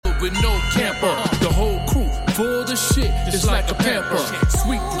with no camper. The whole crew full of shit, it's like a pamper.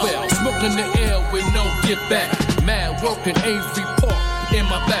 Sweet well, smoking the air with no get back. Mad working Avery Park in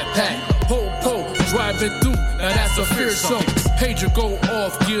my backpack. Po, driving through, now that's a fearsome. Pager go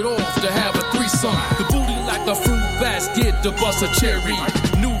off, get off to have a threesome. The booty like a fruit basket to bust a cherry.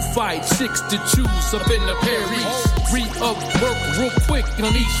 New fight, chicks to choose up in the Perry's. Re-up work real quick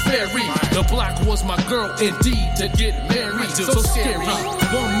on each ferry. The block was my girl indeed to get married. So scary,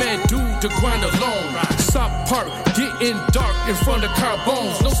 one man dude to grind alone. South Park, getting dark in front of car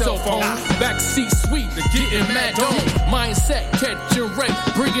bones. No cell phone, backseat sweet, getting mad on. Mindset, catching wreck,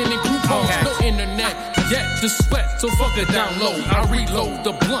 bringing in coupons. No internet, yet the sweat, so fuck it down low. I reload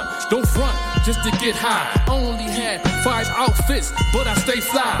the blunt, don't front, just to get high. Only had 5 outfits, but I stay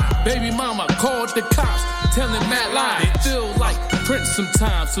fly. Baby mama called the cops, telling mad lies. It feel like Prince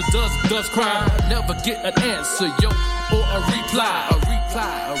sometimes, so does crime. Never get an answer, yo, or a reply.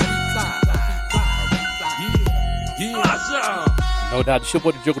 Yeah. Awesome. No doubt, it's your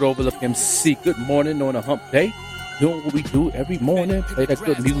boy, the Joker Overlook MC. Good morning on a hump day. Doing what we do every morning, play that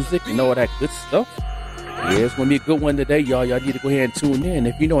good music and all that good stuff. Yeah, it's going to be a good one today, y'all. Y'all need to go ahead and tune in.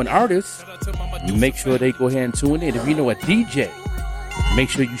 If you know an artist, make sure they go ahead and tune in. If you know a DJ, make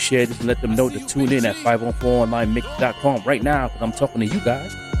sure you share this and let them know to tune in at 514onlinemix.com right now, because I'm talking to you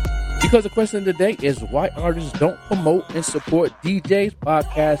guys. Because the question of the day is why artists don't promote and support DJs,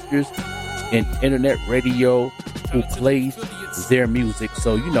 podcasters, and internet radio who plays their music.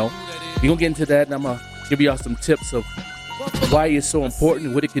 So, you know, we're going to get into that, and I'm going to give y'all some tips of why it's so important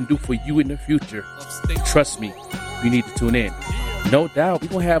and what it can do for you in the future. Trust me, you need to tune in. No doubt, we're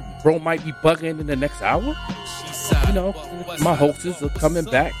going to have Bro Might Be Bugging in the next hour. You know, my hosts are coming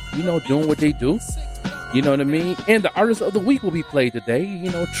back, you know, doing what they do. You know what I mean? And the artist of the week will be played today.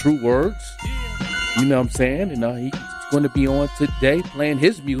 You know, True Words. You know what I'm saying? And he's going to be on today playing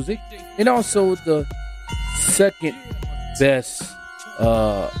his music. And also the second best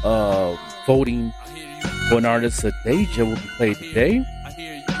voting for an artist, Deja, will be played today.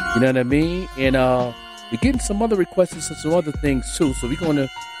 You know what I mean? And we're getting some other requests and some other things too. So we're going to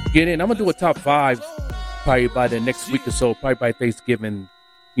get in. I'm going to do a top 5 probably by the next week or so. Probably by Thanksgiving,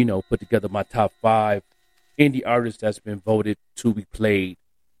 you know, put together my top 5 indie artists that's been voted to be played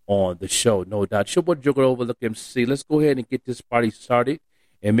on the show. No doubt. Show boy Joker Overlook MC. Let's go ahead and get this party started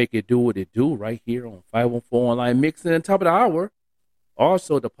and make it do what it do right here on 514 Online Mix. And on top of the hour,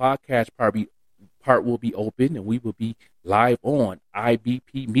 also the podcast part will be open, and we will be live on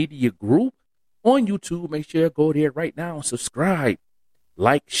IBP Media Group on YouTube. Make sure you go there right now and subscribe,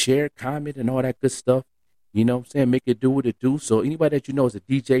 like, share, comment, and all that good stuff. You know what I'm saying? Make it do what it do. So anybody that you know is a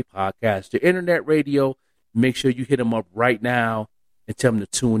DJ, podcaster, internet radio, make sure you hit them up right now and tell them to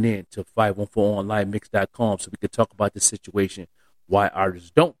tune in to 514onlinemix.com so we can talk about the situation, why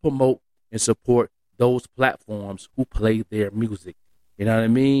artists don't promote and support those platforms who play their music. You know what I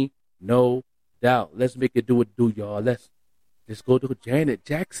mean? No doubt. Let's make it do what it do, y'all. Let's go to Janet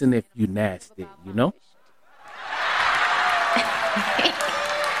Jackson if you nasty, you know?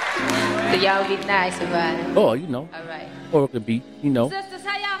 So y'all be nice about it. Oh, you know. All right. Or it could be, you know, Sisters,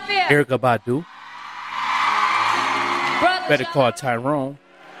 how y'all feel? Erykah Badu. Brothers, Better call Tyrone.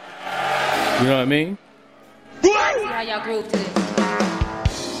 You know what I mean? see how y'all groove to this.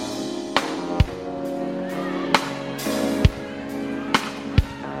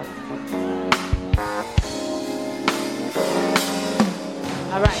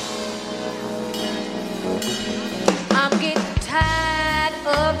 All right. I'm getting tired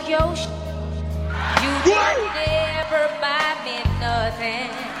of your shit. You can never buy me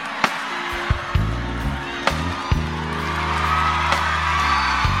nothing.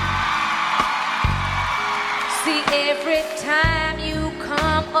 See, every time you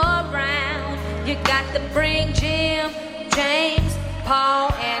come around, you got to bring Jim, James,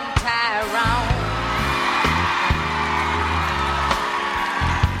 Paul, and Tyrone.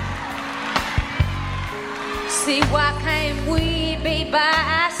 See, why can't we be by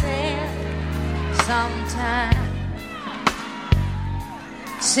ourselves sometime?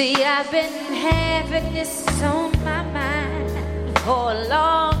 See, I've been having this on my mind for a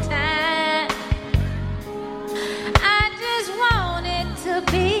long time. I just want it to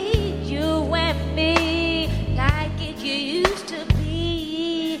be you and me like it used to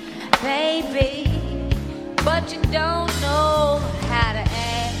be, baby. But you don't know how to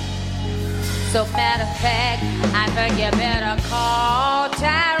act. So matter of fact, I think you better call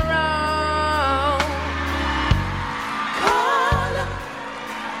Tyrone. Call him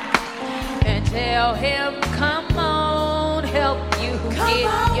and tell him, come on, help you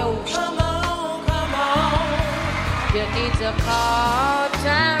get your shit. Come on. You need to call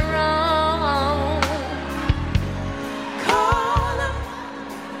Tyrone.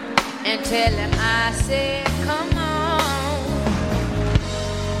 tell him I said, come on.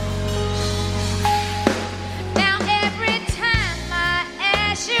 Now every time I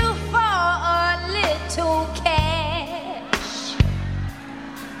ask you for a little cash,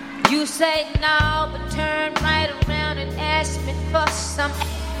 you say no, but turn right around and ask me for some.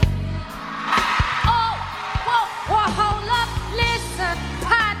 Oh, whoa, hold up, listen,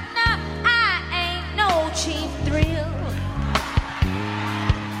 partner, I ain't no cheap thrill.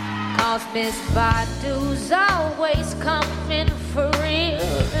 'Cause Miss Badu's always coming for real,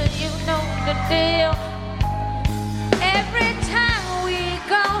 and you know the deal. Every time we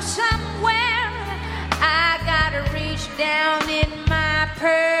go somewhere, I gotta reach down in my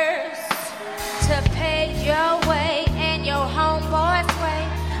purse to pay your way and your homeboy's way,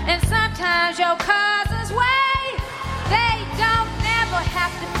 and sometimes your cousin's way. They don't never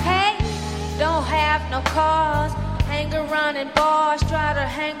have to pay, don't have no cars. Hang around in bars, try to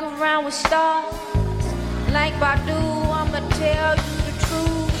hang around with stars. Like Badu, I'ma tell you the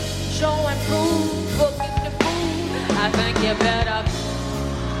truth. Show and prove, booking the food. I think you better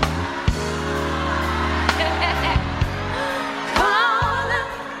call him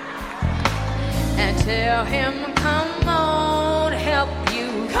and tell him, come on, help you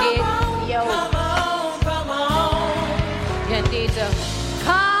get your. Come on. You need to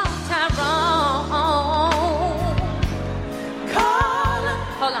call Tyrone.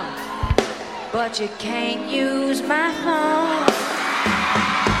 Hold on. But you can't use my phone.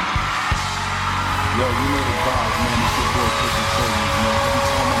 Yo, you know the vibes, man. It's your boy, Christian Savings, man. Every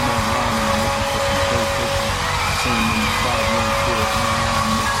time I'm online and I'm looking for some third person, singing in the 514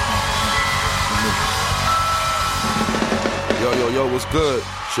 online mix. Yo, what's good?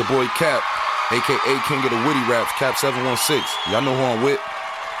 It's your boy Cap, a.k.a. King of the Witty Raps, Cap 716. Y'all know who I'm with.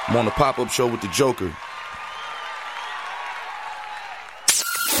 I'm on the pop-up show with the Joker.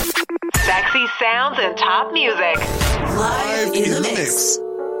 Sexy sounds and top music. Live in the mix.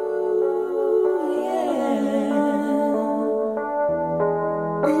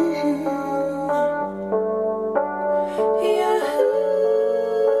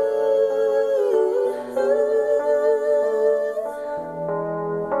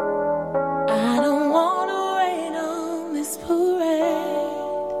 I don't wanna rain on this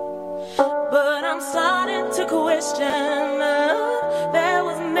parade, but I'm starting to question that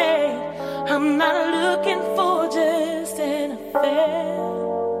was made. I'm not looking for just an affair.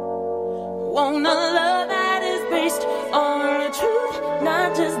 Want a love that is based on the truth,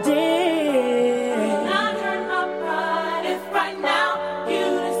 not just dare. Not hurt my pride if right now you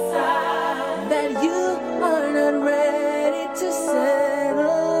decide that you are not ready to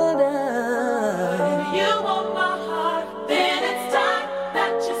settle down. If you want my heart, then it's time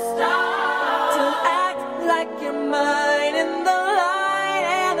that you start to act like you're mine in the light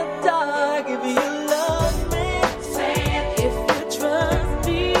and the dark. If you love me, say it. If you trust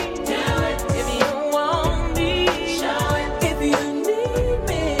me, do it. If you want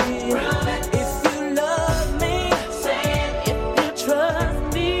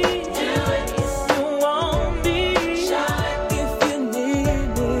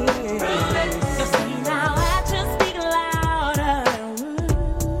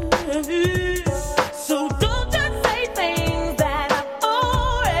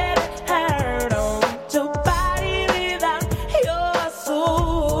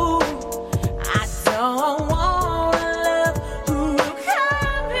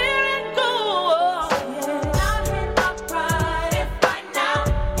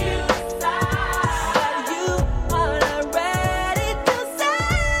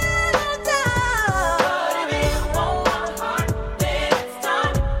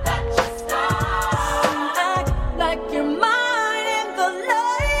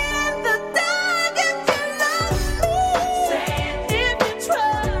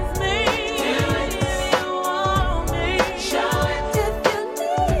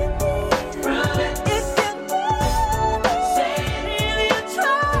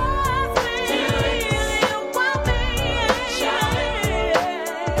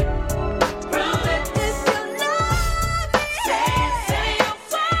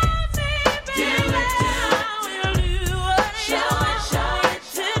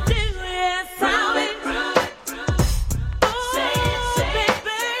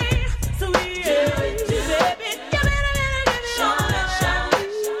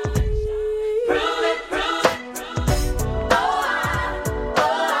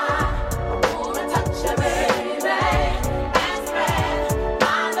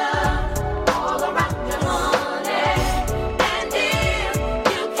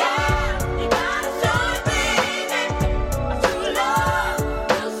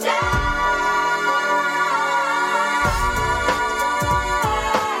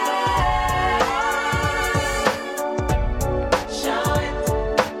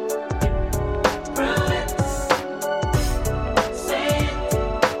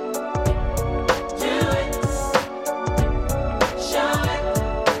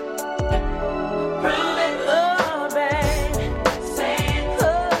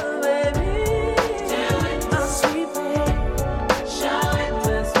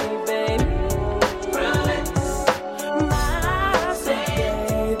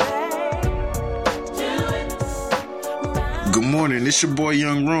this your boy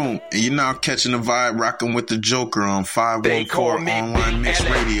Young Room, and you're now catching the vibe, rocking with the Joker on 514 Online Mix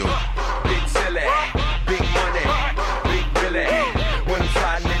Radio. Big silly, big money, big Billy. When I'm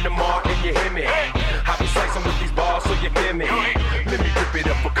sliding in the mall and you hear me, I be slicing with these balls so you feel me. Let me rip it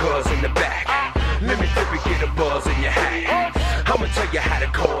up for cuz in the back. Let me flip it, get a buzz in your hat. I'ma tell you how to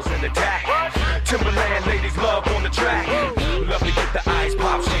cause an attack. Timberland ladies love on the track. Love to get the ice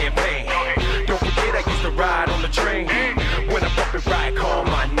pop champagne. Don't forget I used to ride on the train. When I bump it right, call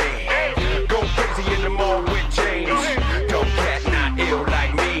my name. Go crazy in the mall with James. Don't cat not ill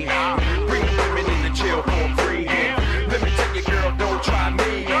like me. Bring the women in the chill for free. Let me tell you, girl, don't try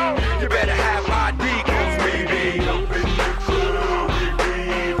me. You better have ID, cause we be up in the club. We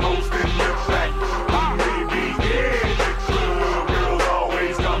be posting the back. We be in the club. Girls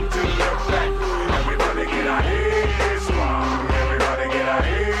always come to the back. Everybody get our heads swung. Everybody get our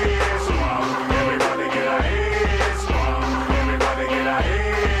heads swung. Everybody get our heads swung. Everybody get our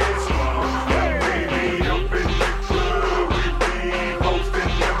heads swung. We be up in the club. We be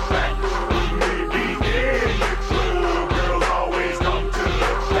posting the back. We be in the club. Girls always come to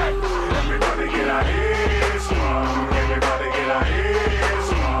the back. Everybody get our heads swung. Everybody get our heads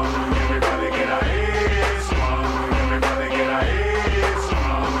swung. Everybody get our heads swung. Everybody get our heads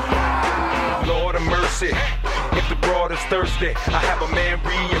swung. Lord of mercy. If the broad is thirsty, I have a man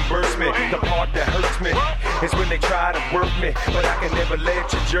reimburse me. The part that hurts me is when they try to work me, but I can never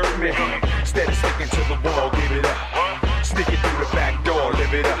let you jerk me. Instead of sticking to the wall, give it up. Sneak it through the back door,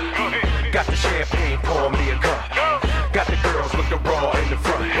 live it up. Got the champagne, pour me a cup. Got the girls looking raw in the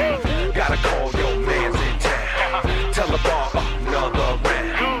front. Gotta call your mans in town. Tell the bar another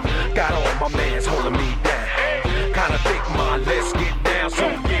round. Got all my mans holding me down. Kinda think, man, let's get down, so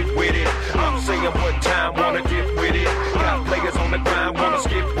get with it. I'm saying what time, wanna get with it. Got players on the grind, wanna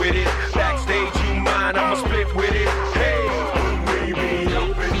skip with it. Backstage, you mind, I'ma split with it. Hey, we be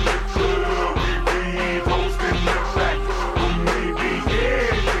up in the club, we be posting the back. We be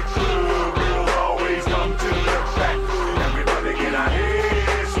in the club, girls always come to the back. Everybody get our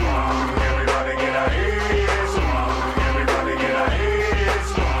heads swung. Everybody get our heads swung. Everybody get our heads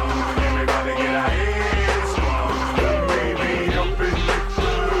swung. Everybody get our heads swung. We be up in the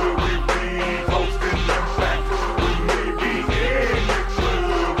club, we be posting the back. We be in the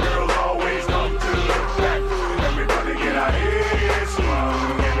club, girls always come to the back. Everybody get our heads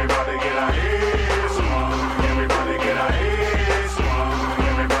swung. Everybody get our heads swung. Everybody get our heads swung.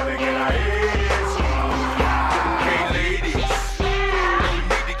 Everybody get our heads swung. Hey ladies, no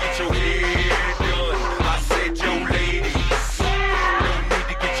need to get your hair done. I said yo ladies, no need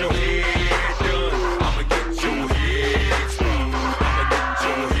to get your hair done. I'ma get your head sprung. I'ma get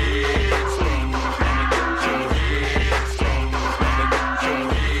your head sprung. I'ma get your head sprung. I'ma get your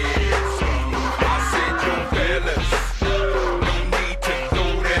head sprung. I said yo fellas, no need to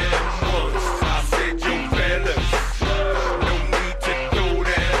throw them once. I said yo fellas, no need to throw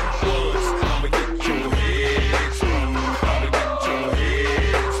them once. I'ma get your head sprung. I'ma get your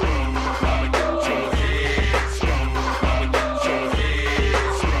head sprung. I'ma get your head sprung. I'ma get your head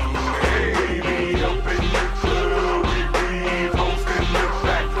sprung. Hey, we be up in the club, we be posting the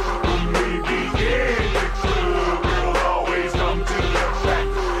back. We be in the club, girls always come to the back.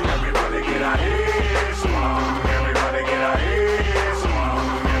 Everybody get our heads swung. Everybody get our heads swung.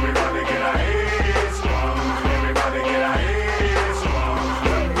 Everybody get our heads swung. Everybody get our heads swung.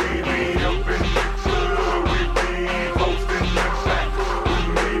 We be up in the club, we be posting the back.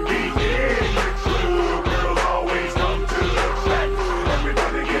 We be in the club, girls always come to the back.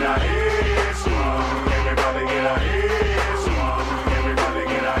 Everybody get our heads swung. Everybody get our heads swung. Everybody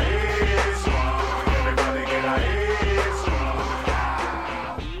get our heads swung. Everybody get our heads swung.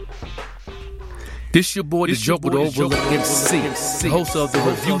 This your boy, the Joker, the Overlook MC, host of the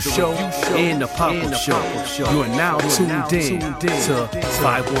Review Show and the Pop-Up Show. You are now tuned in to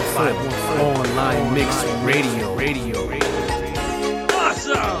 515 Online Mix Radio.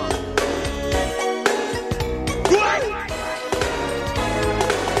 Awesome!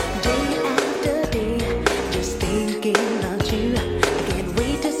 Day after day, just thinking about you. I can't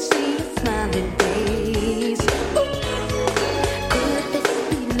wait to see your smiling face. Could this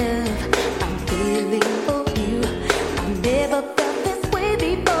be love I'm feeling for you? I've never felt this way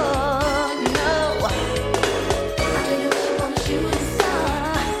before. No, I just want you to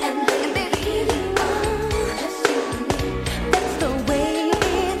start and baby, just you and me.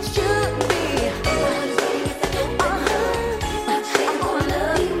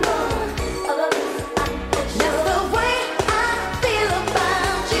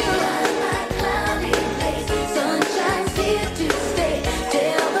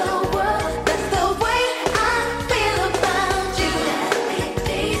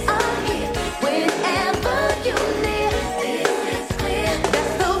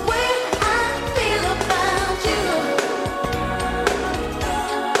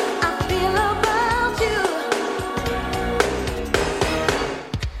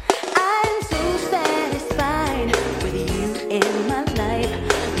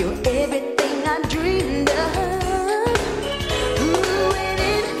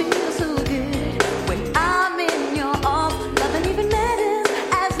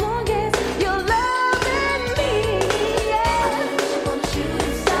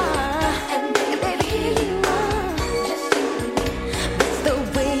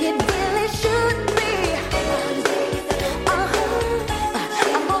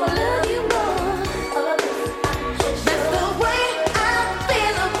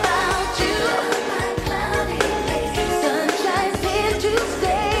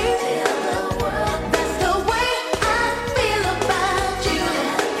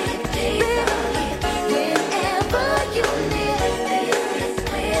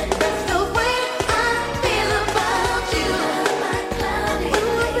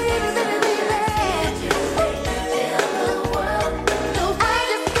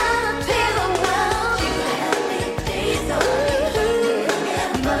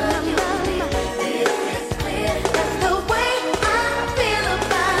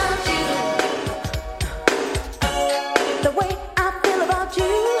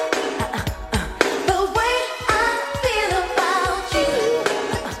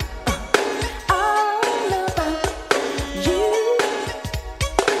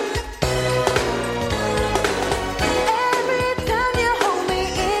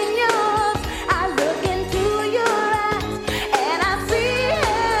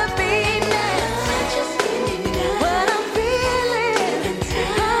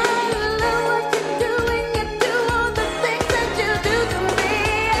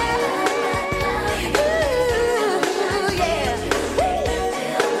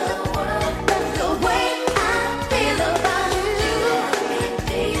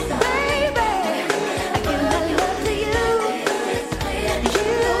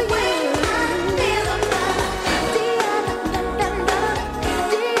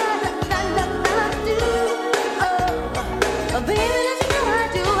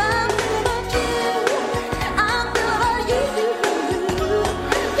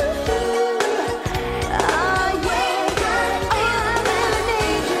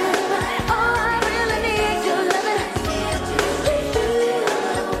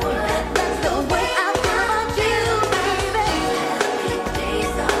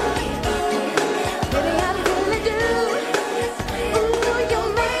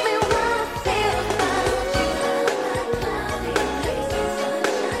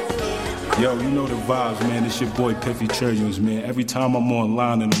 Yo, you know the vibes, man. It's your boy Piffy Trillions, man. Every time I'm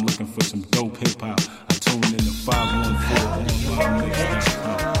online and I'm looking for some dope hip hop, I tune in to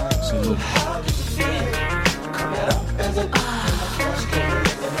 514onlinemix.com. Salute. How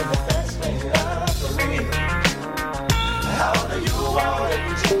do you want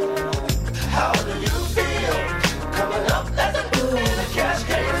it? How do you feel? Coming up as a blue in a cash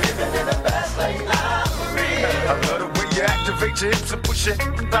case, living in the fast lane. I love the way you activate your hips and push it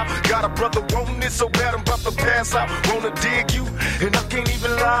out. Got a brother wanting it so bad I'm about to pass out. Wanna dig you, and I can't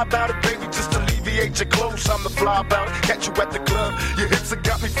even lie about it, baby. Just alleviate your clothes, I'm the fly about it. Catch you at the club, your hips have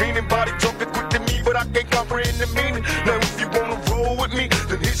got me feeling. Body talking quick to me, but I can't comprehend the meaning. Now if you wanna roll with me,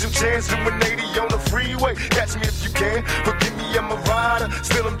 then here's your chance. Doing 80 on the freeway, catch me if you can. Forgive me, I'm a rider,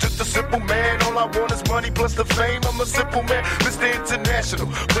 still I'm just a simple man. All I want is money plus the fame. I'm a simple man, Mr. International,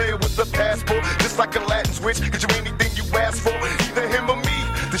 player with a passport, just like a Latin switch. Get you anything you ask for, either him or me.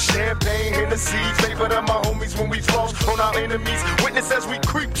 The champagne and the seeds, favorite of my homies when we floss on our enemies. Witness as we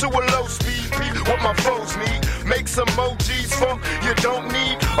creep to a low speed. Beat what my foes need. Make some emojis for you don't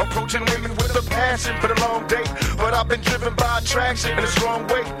need. Approaching women with a passion, but a long day. But I've been driven by attraction in a strong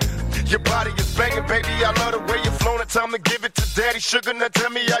way. Your body is banging, baby. I love the way you're flowing. Time to give it to Daddy Sugar. Now tell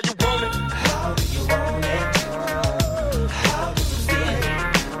me how you want it. How do you want it? How do you feel?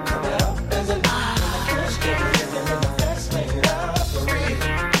 Coming up as a cash case, living in the fast lane.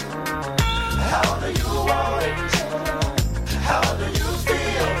 How do you want it? How do you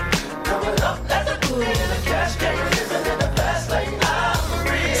feel? Coming up as a blue in a cash case, living in the fast lane.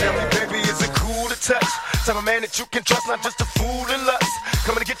 Tell me, baby, is it cool to touch? Tell a man that you can trust, not just a fool in lust.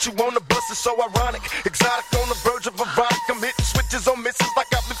 Coming to get you on the bus is so ironic. Exotic on the verge of erotic. I'm hitting switches on misses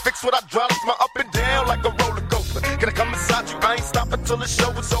like I've been fixed with hydraulics. My up and down like a roller coaster. Can I come inside you? I ain't stopping till the show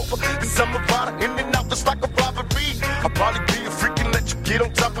is over. Cause I'm a rider in and out just like a robbery. I'll probably be a freak and let you get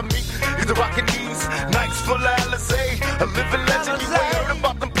on top of me. Either rockin' these nights full of Alizé. A living legend, you ain't heard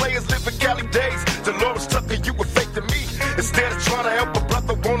about them players living Cali days. Dolores Tucker, you were fake to me. Instead of trying to help a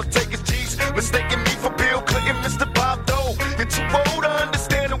brother, wanna take his G's. Mistaking me for Bill Clinton, Mr. Bob Dole. You're too old to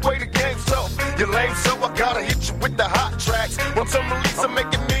understand the way the game's so. You're lame, so I gotta hit you with the hot tracks. Once I'm released, I'm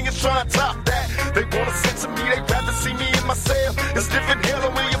making millions trying to top that. They wanna censor me, they rather see me in my cell. It's different hell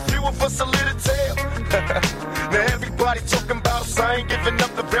when you're fuel for a little tail. Now everybody talking about us, I ain't giving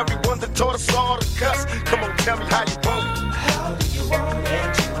up the very ones that taught us all to cuss. Come on, tell me how you want it. How do you want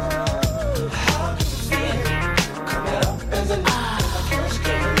it? How do you feel? Coming up as a cash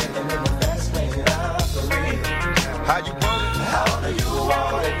case, living in the fast lane. How you want it? How do you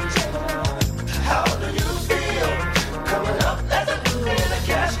want it? How do you feel? Coming up as a blue in a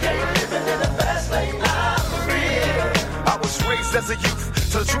cash case, living in the fast lane. I was raised as a youth.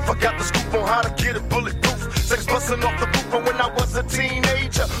 Tell the truth, I got the scoop on how to get it bulletproof. Sex busting off the roof, but when I was a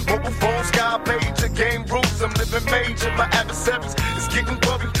teenager, mobile phone, sky pager, game rules, I'm living major. My adversaries is getting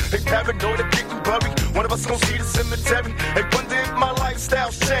worried. They paranoid of getting buried. One of us gon' see the cemetery. They wonder if my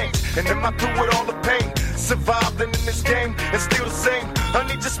lifestyle's changed, and am I through with all the pain? Survived in this game and still the same.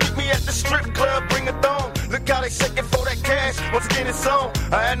 Honey, just meet me at the strip club, bring a thong. Look how they shaking for that cash. Once again, it's on.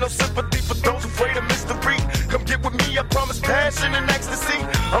 I had no sympathy for those afraid of mystery. Come get with me, I promise passion and ecstasy.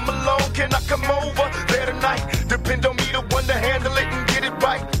 I'm alone, can I come over there tonight? Depend on me to one to handle it and get it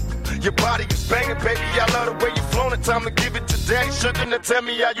right. Your body is banging, baby. I love the way you're flowing. Time to give it to Daddy Sugar. Now tell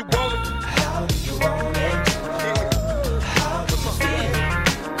me how you want it. How do you want it? How do you feel?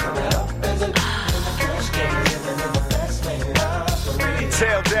 Coming up as a cash case, living in the fast lane.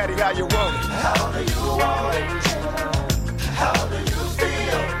 Tell Daddy how you want it. How do you want it? How do you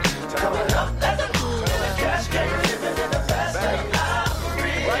feel? Coming up as a cash case, living in the fast lane.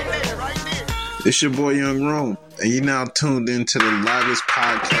 Right there, right there. It's your boy Young Rome, and you now tuned into the livest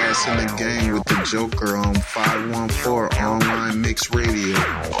podcast in the game with the Joker on 514 Online Mix Radio.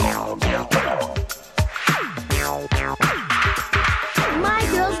 My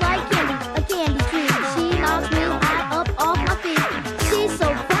girl's like candy, a candy tree. She knocks me high up off my feet. She's so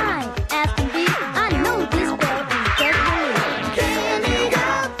fine, as can be. I know this girl is just for me. Candy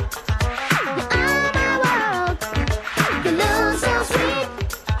girl, you are my world. You look so sweet,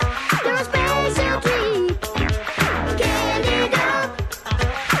 you're a special treat. Candy girl,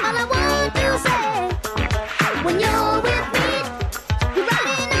 all I want to say, when you're with me, you're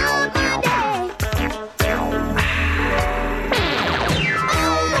riding on my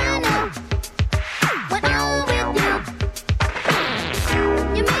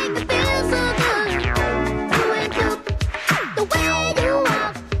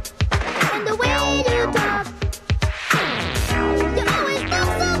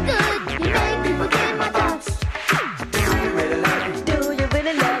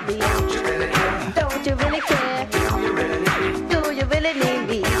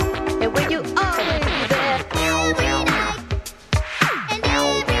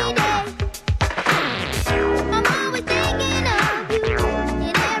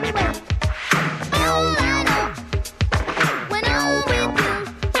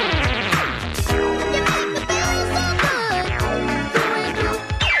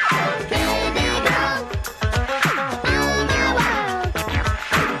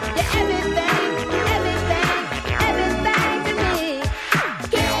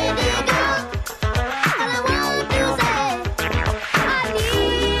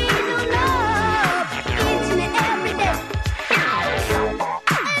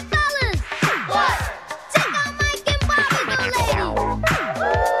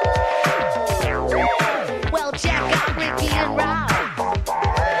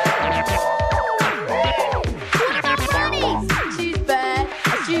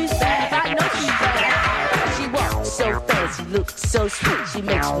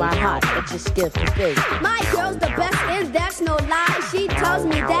touch my heart, but you skip the beat. My girl's the best, and that's no lie. She tells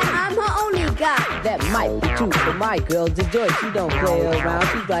me that I'm her only guy. That might be true, but my girl's a joy. She don't play around,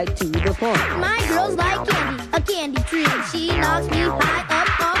 she's like to the point. My girl's like candy, a candy tree. She knocks me high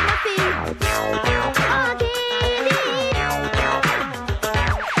up off my feet. Oh, candy.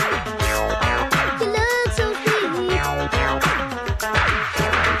 You look so sweet.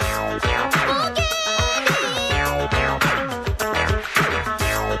 Oh, candy.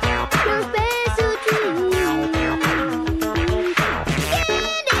 Your special treat.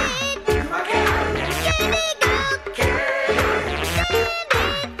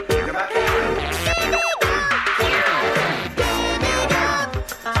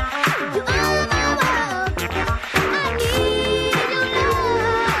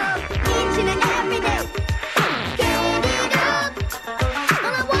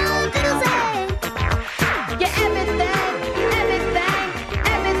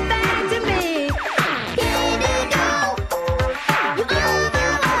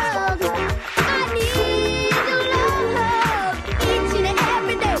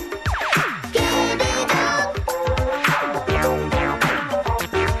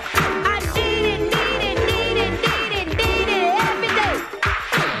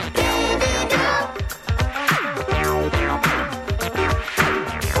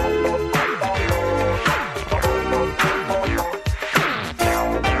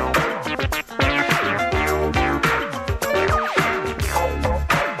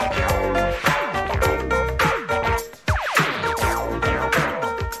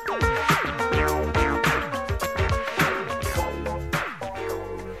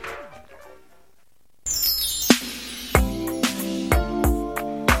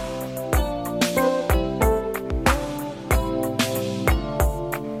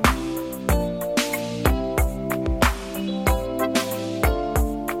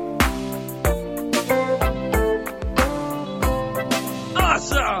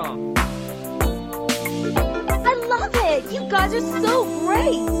 guys are so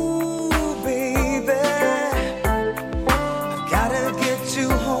great. Ooh, baby, I gotta get you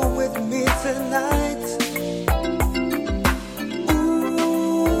home with me tonight.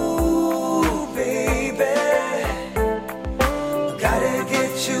 Ooh, baby, I gotta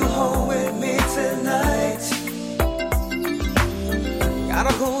get you home with me tonight.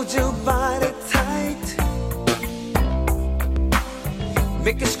 Gotta hold your body tight,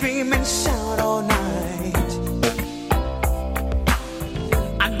 make you scream and shout all night.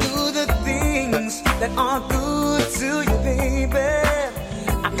 That are good to you, baby.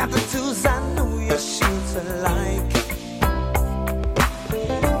 I got the tools I know your shoes are like.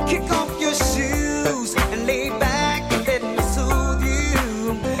 Kick off your shoes and lay back and let me soothe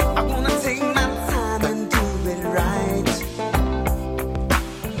you. I wanna take my time and do it right.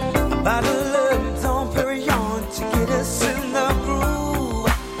 About a little Dom Perignon to get us in the groove,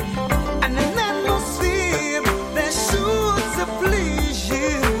 and an atmosphere that's sure to please you.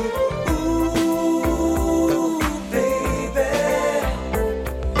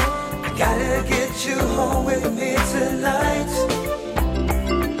 You home with me tonight.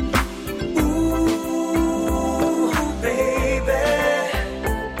 Ooh, baby,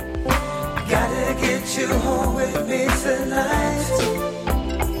 I gotta get you home with me tonight.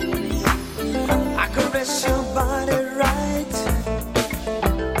 I caress your body right,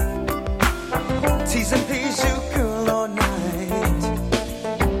 tease and please you, girl, all night.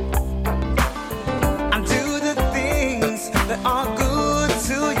 I do the things that are good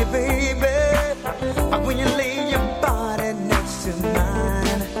to you, baby. When you lay your body next to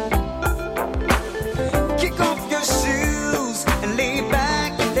mine, kick off your shoes and lay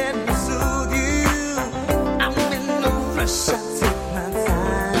back and let me soothe you. I'm in no rush, I take my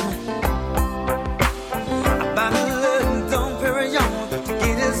time. About a little Dom Perignon to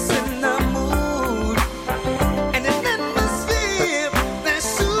get us in the mood, and an atmosphere that's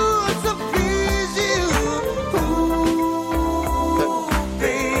sure to please you. Ooh,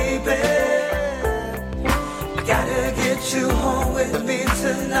 baby, gotta get you home with me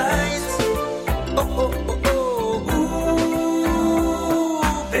tonight. Oh, oh, oh, oh,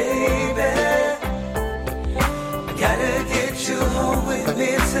 ooh, baby, I gotta get you home with me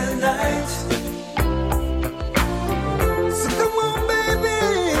tonight. So come on, baby,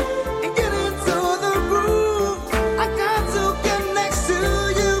 and get into the groove. I got to get next to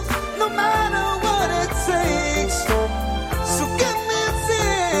you, no matter what it takes. So give me a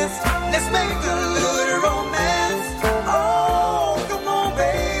chance, let's make a little romance. Oh, come on,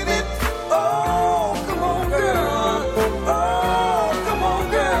 baby. Oh, come on, girl. Oh, come on,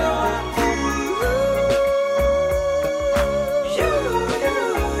 girl. You,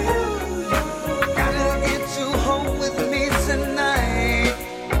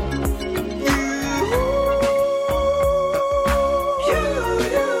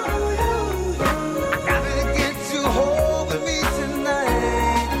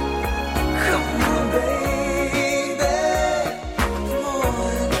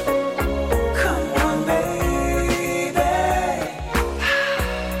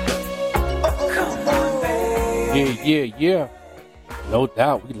 Yeah. No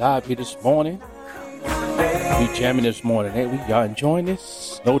doubt. We live here this morning. We jamming this morning, ain't we? Y'all enjoying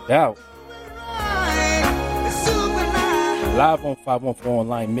this? No doubt. Live on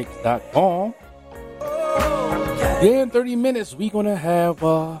 514onlinemix.com. Yeah, in 30 minutes, we gonna have,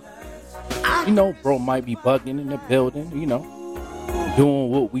 bro might be bugging in the building, doing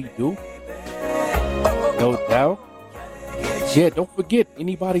what we do. No doubt. Yeah, don't forget,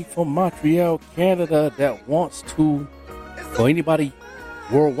 anybody from Montreal, Canada that wants to, or anybody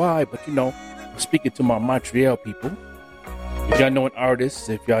worldwide, but I'm speaking to my Montreal people. If y'all know an artist,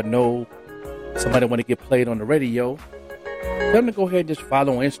 if y'all know somebody want to get played on the radio, tell them to go ahead and just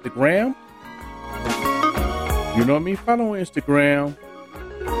follow on Instagram. You know what I mean? Follow on Instagram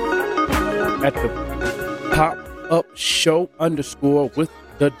at the Pop-Up Show _ with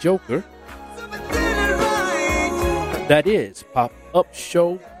the Joker. That is Pop-Up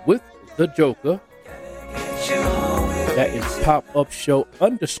Show with the Joker. That is Pop-Up Show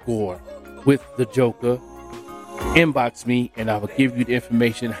 _ with the Joker. Inbox me and I will give you the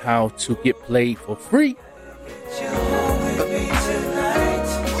information how to get played for free.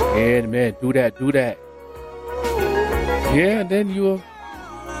 Yeah, man, do that. Yeah, and then you'll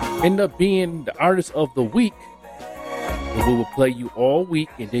end up being the artist of the week. And we will play you all week,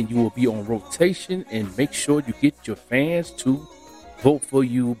 and then you will be on rotation. And make sure you get your fans to vote for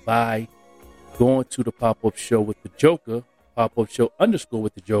you by going to the Pop-Up Show with the Joker, Pop-Up Show _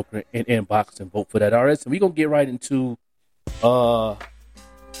 with the Joker, and inbox and vote for that artist. And we're going to get right into, go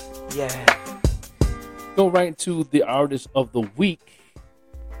right into the artist of the week.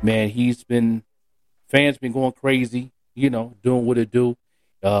 Man, fans been going crazy, doing what it do.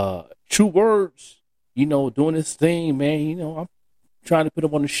 True Words, doing his thing, man. I'm trying to put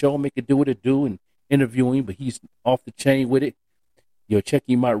him on the show, make it do what it do, and interview him, but he's off the chain with it. Check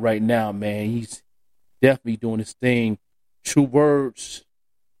him out right now, man. He's definitely doing his thing. True Words.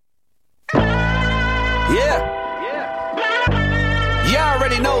 Yeah. Y'all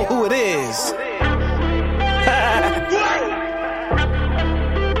already know who it is.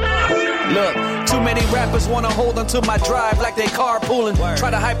 Look, too many rappers wanna hold onto my drive like they carpooling. Try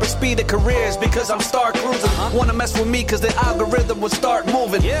to hyperspeed their careers because I'm star cruising. Wanna mess with me cause the algorithm will start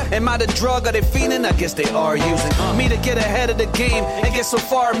moving. Am I the drug, are they fiending? I guess they are using me to get ahead of the game and get so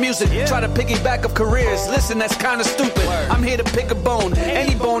far music. Try to piggyback up careers, listen, that's kinda stupid. I'm here to pick a bone,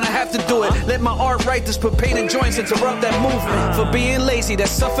 any bone I have to do it. Let my art writers put pain in joints, interrupt that movement. For being lazy,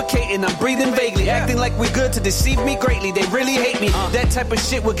 that's suffocating, I'm breathing vaguely. Acting like we're good to deceive me greatly, they really hate me. That type of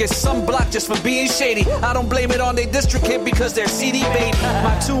shit will get some blocked just for being shady. I don't blame it on their district kid because they're CD baby.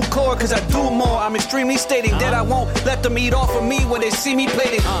 My tune core cause I do more. I'm extremely stating that I won't let them eat off of me when they see me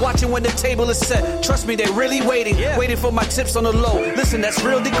plating. Watching when the table is set. Trust me, they're really waiting. Waiting for my tips on the low. Listen, that's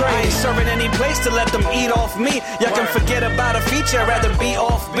real degrading. I ain't serving any place to let them eat off me. Y'all can forget about a feature, I'd rather be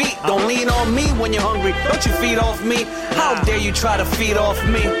off beat. Don't lean on me when you're hungry. Don't you feed off me. How dare you try to feed off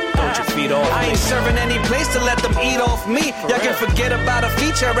me. Don't you feed off me. I ain't serving any place to let them eat off me. Y'all can forget about a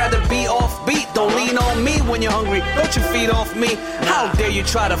feature, I'd rather be off beat. Don't lean on me when you're hungry. Don't you feed off me. How dare you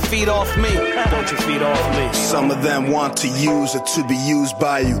try to feed off me. Don't you feed off me. Some of them want to use or to be used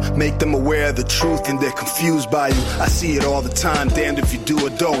by you. Make them aware of the truth and they're confused by you. I see it all the time. Damned if you do or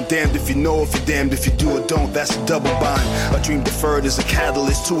don't. Damned if you know if you're damned if you do or don't. That's a double bind. A dream deferred is a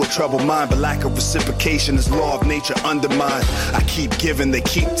catalyst to a troubled mind. But lack of reciprocation is law of nature undermined. I keep giving, they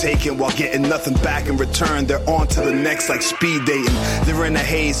keep taking while getting nothing back in return. They're on to the next like speed dating. They're in a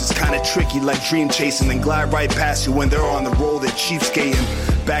haze, it's kinda tricky like dream chasing. Then glide right past you when they're on the roll, they're cheapskating.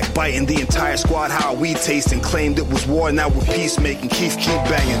 Backbiting the entire squad, how are we tasting? Claimed it was war, now we're peacemaking. Keep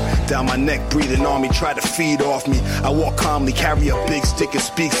banging. Down my neck, breathing on me, try to feed off me. I walk calmly, carry a big stick and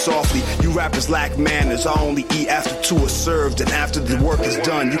speak softly. You rappers lack manners, I only eat after two are served. And after the work is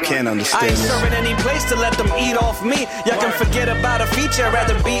done, you can't understand. I ain't serving any place to let them eat off me. Y'all can forget about a feature, I'd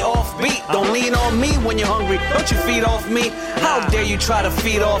rather be off beat. Don't lean on me when you're hungry. Don't you feed off me. How dare you try to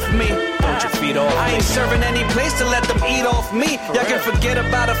feed off me. Don't you feed off me. I ain't serving any place to let them eat off me. Y'all can forget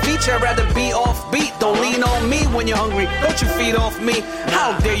about a feature, I'd rather be off beat. Don't lean on me when you're hungry. Don't you feed off me.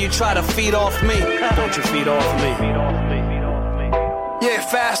 How dare you try to feed off me. Don't you feed off me. Yeah,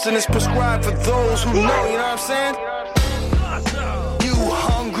 fasting is prescribed for those who know, you know what I'm saying? You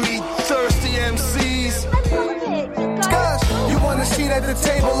hungry, thirsty MCs. Gosh, you want a seat at the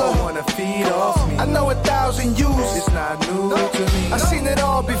table or feed off me. I know 1,000 views, it's not new to me. I've seen it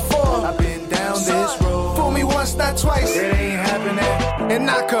all before, I've been down this road. Fool me once, not twice, it ain't happening. And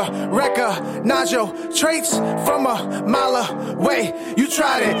I could recognize your traits from a mile away. You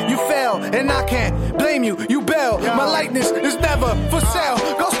tried it, you failed, and I can't blame you. You bailed, my likeness is never for sale.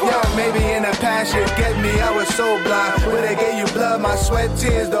 Go squirrel. Yeah, maybe in the past you get me, I was so blind. When they gave you blood, my sweat,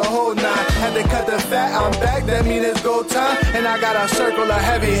 tears, the whole nine. Had to cut the fat, I'm back, that mean it's go time. And I got a circle of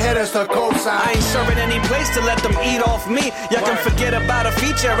heavy hitters to co-sign. I ain't serving any place to let them eat off me. Y'all can forget about a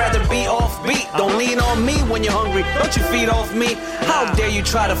feature, I'd rather be off beat. Don't lean on me when you're hungry, don't you feed off me. How dare you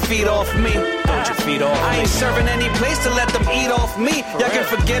try to feed off me? Don't you feed off me. I ain't serving any place to let them eat off me. Y'all can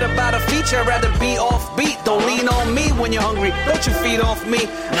forget about a feature, I'd rather be off beat. Don't lean on me when you're hungry, don't you feed off me.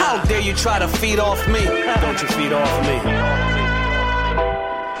 How dare you try to feed off me? Don't you feed off me.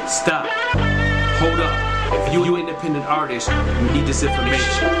 Stop. Hold up. If you independent artist, you need this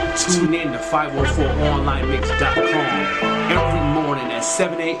information. Tune in to 514onlinemix.com every morning at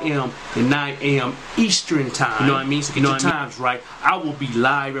 7 a.m. and 9 a.m. Eastern time. You know what I mean? So get your times right. I will be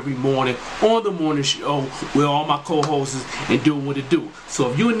live every morning on the morning show with all my co-hosts and doing what it do.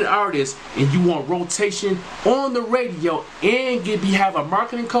 So if you're an artist and you want rotation on the radio and have a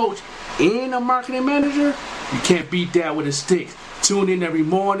marketing coach and a marketing manager, you can't beat that with a stick. Tune in every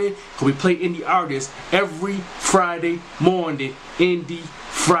morning because we play indie artists every Friday morning. Indie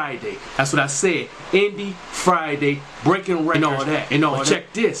Friday. That's what I said. Indie Friday. Breaking records and all that. And all that.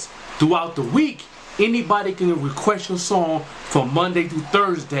 Check this. Throughout the week, anybody can request your song from Monday through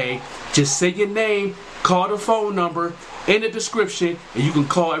Thursday. Just say your name, call the phone number in the description, and you can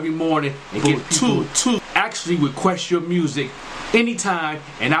call every morning and get to actually request your music anytime,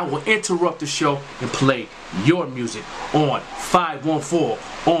 and I will interrupt the show and play your music on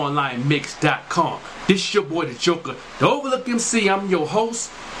 514onlinemix.com. This is your boy the Joker, the Overlook MC. I'm your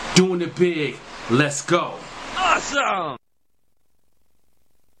host, doing it big. Let's go. Awesome.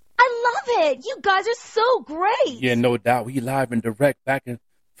 I love it. You guys are so great. Yeah, no doubt. We live and direct back and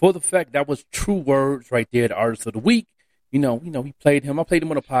for the fact that was True Words right there, the artist of the week. You know, we played him. I played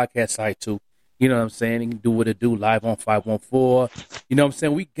him on the podcast side too. You know what I'm saying? He can do what it do live on 514. You know what I'm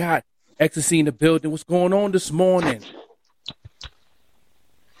saying? We got Ecstasy in the building. What's going on this morning?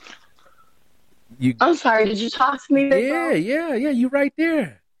 I'm sorry. Did you talk to me? Yeah. You right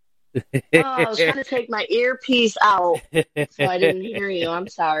there. I was trying to take my earpiece out, so I didn't hear you. I'm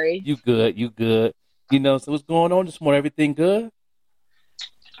sorry. You good. You know, so what's going on this morning? Everything good?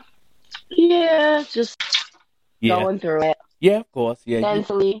 Yeah, just going through it. Yeah, of course. Yeah,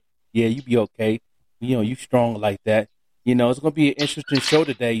 mentally. Yeah, you be okay. You know, you strong like that. You know, it's going to be an interesting show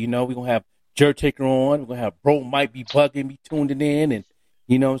today. You know, we're going to have Jer Taker on. We're going to have Bro Might Be Bugging me tuned in. And,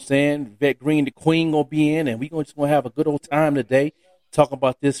 you know what I'm saying, Vet Green, the Queen, going to be in. And we're just going to have a good old time today talking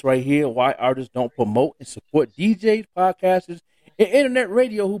about this right here, why artists don't promote and support DJs, podcasters, and internet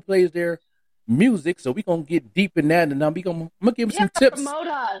radio who plays their music. So we're going to get deep in that. And I'm going to give them some tips. Promote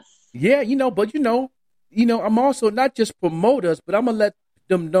us. Yeah, you know, but you know, I'm also not just promote us, but I'm going to let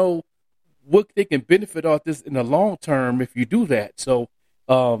them know what they can benefit off this in the long term if you do that. So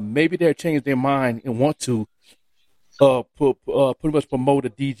maybe they'll change their mind and want to pretty much promote a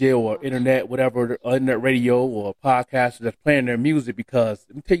DJ or internet, whatever, internet radio or podcaster that's playing their music, because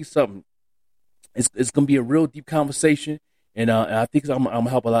let me tell you something, it's going to be a real deep conversation, and I think I'm going to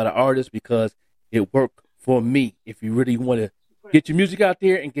help a lot of artists because it worked for me. If you really want to get your music out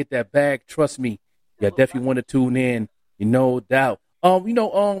there and get that bag, trust me, you definitely want to tune in, no doubt.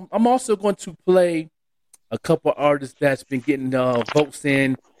 I'm also going to play a couple artists that's been getting votes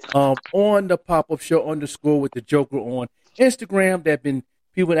in on the pop-up show _ with the Joker on Instagram that been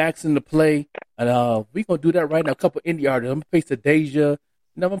people asking to play. And we're going to do that right now. A couple indie artists. I'm going to play Sadasia.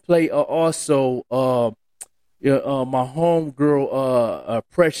 And I'm going to play also my homegirl,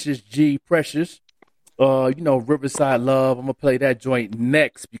 Precious G. Precious. Riverside Love. I'm going to play that joint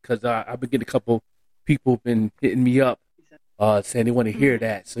next because I've been getting a couple people been hitting me up saying they want to hear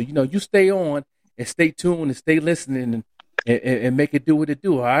that. So, you stay on and stay tuned and stay listening and make it do what it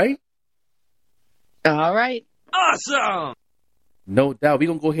do, all right? All right. Awesome. No doubt. We're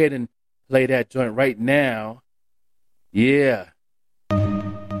going to go ahead and play that joint right now. Yeah.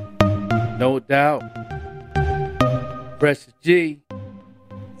 No doubt. Precious G.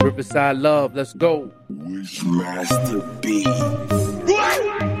 Riverside Love. Let's go. Wishmaster B.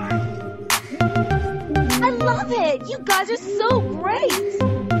 I love it. You guys are so great.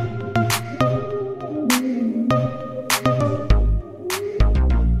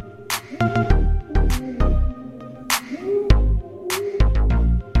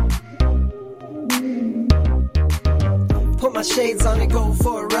 Put my shades on and go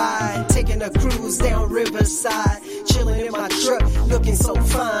for a ride. Taking a cruise down Riverside. Chilling in my truck, looking so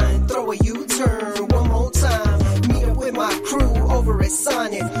fine. Throw a U-turn one more time. Meet up with my crew over at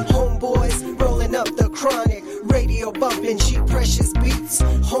Sonic. Homeboys rolling up the chronic. Radio bumping, G-Precious beats.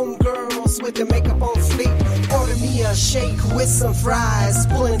 Homegirls with the makeup on fleek. Order me a shake with some fries.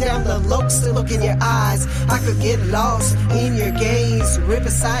 Pulling down the lokes to look in your eyes. I could get lost in your gaze.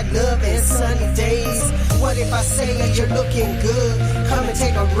 Riverside love and sunny days. What if I say that you're looking good? Come and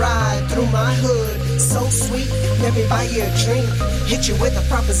take a ride through my hood. So sweet, let me buy you a drink. Hit you with a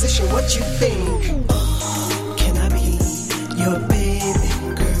proposition, what you think? Can I be your baby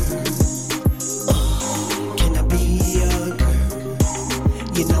girl? Can I be your girl?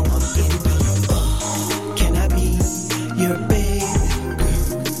 You know I'm into you. Can I be your baby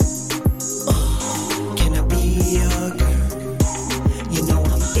girl? Can I be your girl? You know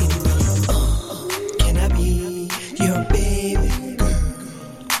I'm into you. Can I be your baby girl?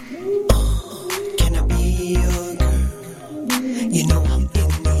 Can I be your girl? You know I'm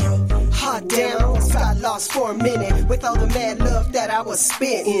into you. Hot down, got lost for a minute with all the mad love that I was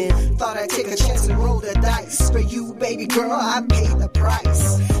spitting. Thought I'd take a chance and roll the dice. For you, baby girl, I paid the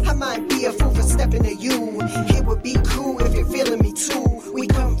price. I might be a fool for stepping to you. It would be cool if you're feeling me too. We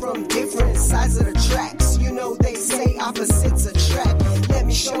come from different sides of the tracks. You know they say opposites attract. Let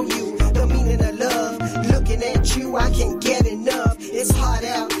me show you the meaning of love. Looking at you, I can't get enough. It's hot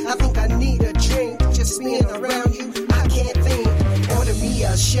out, I think I need a drink. Just being around you, I can't think. Order me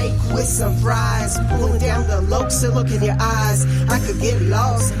a shake with some fries. Pulling down the lokes to look in your eyes. I could get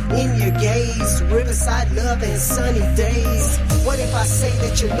lost in your gaze. Riverside love and sunny days. What if I say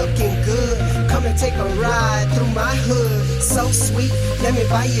that you're looking good? Come and take a ride through my hood. So sweet, let me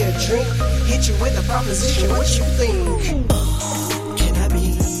buy you a drink. Hit you with a proposition, what you think? Can I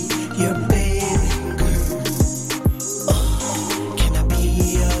be your baby girl? Can I be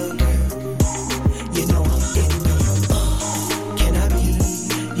your girl? You know I'm into you. Can I be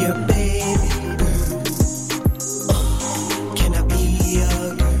your baby girl? Can I be your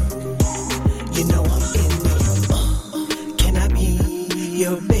girl? You know I'm into you. Can I be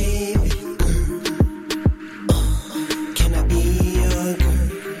your baby girl? Can I be your girl?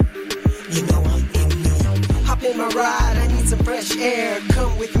 You know I'm into you. Hop in my ride, I need some fresh air.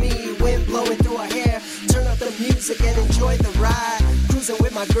 Come with me, wind blowing through her hair. Turn up the music and enjoy the ride. Cruising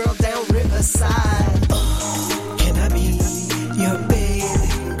with my girl down Riverside. Can I be your baby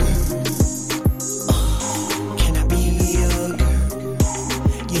girl? Can I be your girl?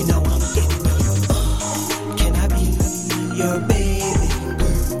 You know I'm into you. Can I be your baby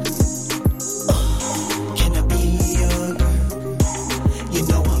girl? Can I be your girl? You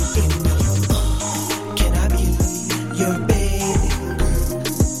know I'm into you. Can I be your baby girl?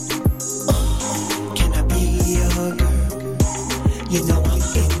 Can I be your girl? You know I'm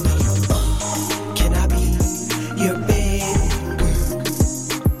into you. Can I be your baby girl?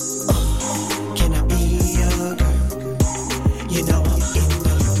 Can I be your girl? You know I'm into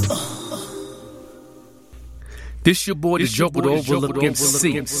you. This your boy, the Joke with Overlook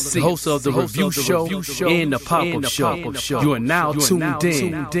MC, the host of the Review Show and the Pop-Up Show. You are now tuned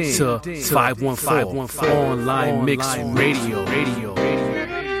in to 514 Online Mix Radio.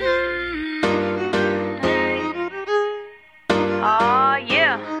 Aw,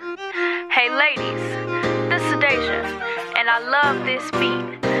 yeah. Hey, ladies, this is Deja, and I love this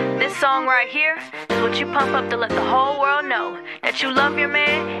beat. This song right here is what you pump up to let the whole world know that you love your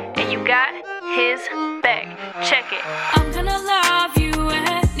man and you got his back. Check it. I'm gonna love you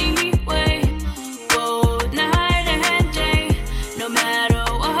anyway, both night and day. No matter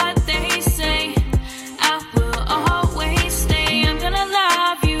what they say, I will always stay. I'm gonna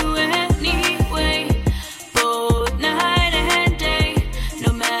love you anyway, both night and day.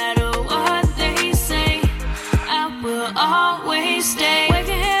 No matter what they say, I will always stay. Wave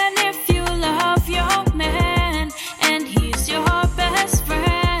your hand if you love your man, and he's your best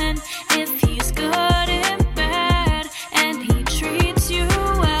friend. If he's good and bad, and he treats you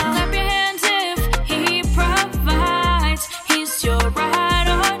well, clap your hands if he provides. He's your ride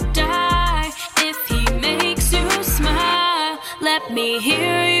or die. If he makes you smile, let me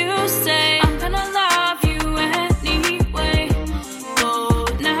hear you say, I'm gonna love you anyway,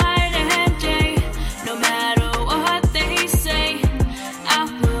 both night and day. No matter what they say, I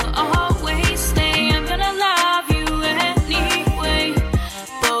will always stay. I'm gonna love you anyway,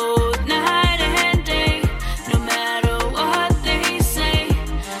 both night and day. No matter what they say,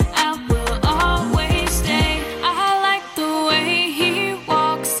 I will always stay. I like the way he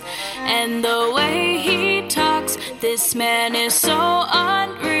walks and the way he talks. This man is so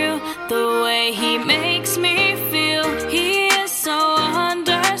unreal, the way he makes me feel. He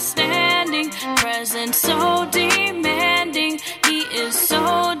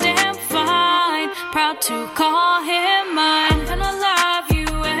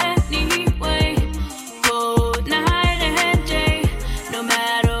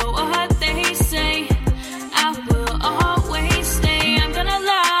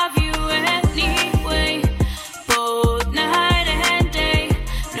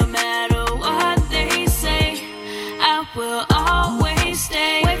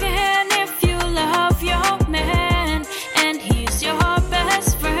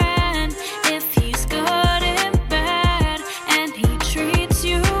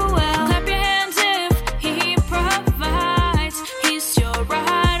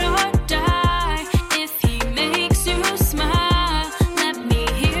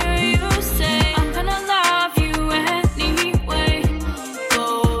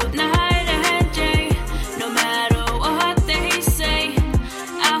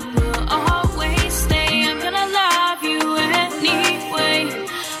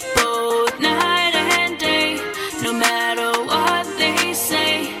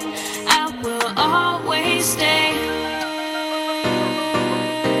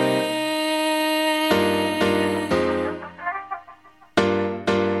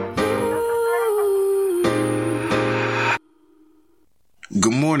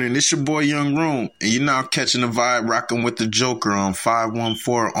Good morning, it's your boy Young Room, and you're now catching the vibe rocking with the Joker on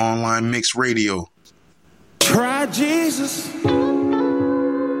 514 Online Mix Radio. Try Jesus,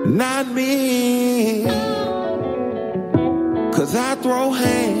 not me, 'cause I throw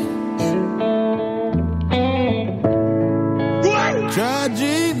hands. Try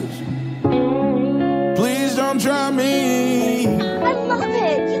Jesus, please don't try me. I love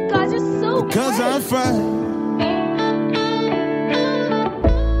it. You guys are so Because great. I'm fine.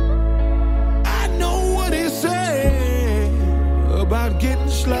 I know what he said about getting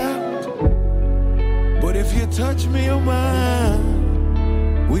slapped, but if you touch me or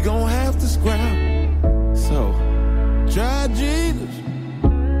mine, we gon' have to scrap. So, try Jesus,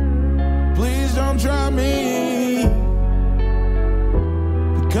 please don't try me,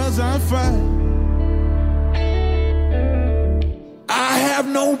 because I'm fine. I have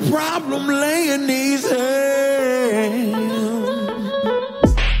no problem laying these hands.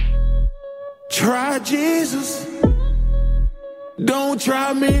 Try Jesus, don't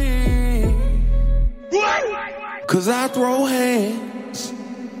try me, 'cause I throw hands.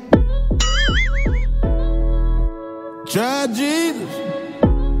 Try Jesus,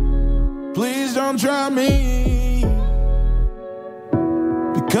 please don't try me,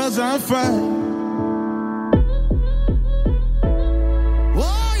 because I'm fine.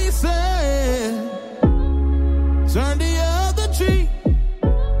 Oh, you said, turn the other cheek.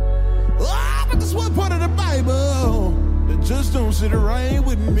 Oh, but this one part of the Bible that just don't sit right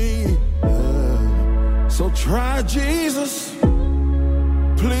with me. So try Jesus,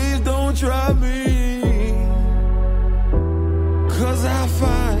 please don't try me, 'cause I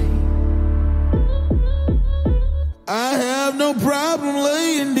find I have no problem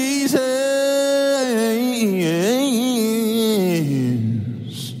laying these hands.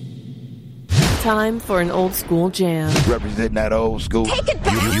 Time for an old school jam. Representing that old school. Take it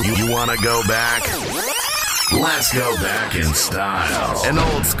back. You want to go back? Let's go back in style. An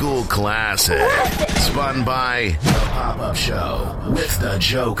old school classic. Spun by The Pop-Up Show with the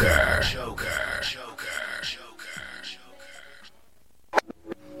Joker.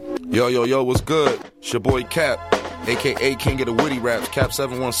 Yo, what's good? It's your boy Cap, a.k.a. King of the Witty Raps, Cap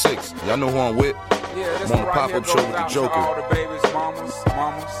 716. Y'all know who I'm with. I'm on the Pop-Up Show with the Joker. All the babies, mamas.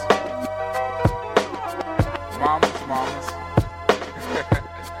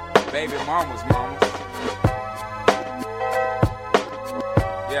 Baby mamas.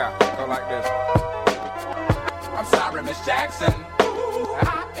 Yeah, go like this. I'm sorry, Miss Jackson.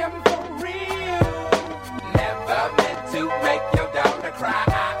 I am for real. Never meant to make your daughter cry.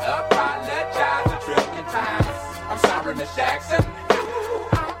 I apologize a trillion times. I'm sorry, Miss Jackson.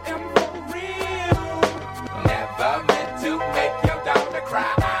 I am for real. Never meant to make your daughter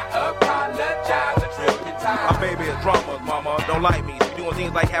cry. I apologize a trillion times. My baby is drama, mama. Don't like me. She doing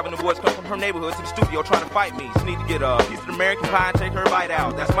things like having the boys come from her neighborhood to the studio trying to fight me. She need to get a piece of American pie and take her bite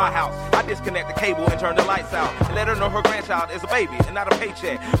out. That's my house. I disconnect the cable and turn the lights out. And let her know her grandchild is a baby and not a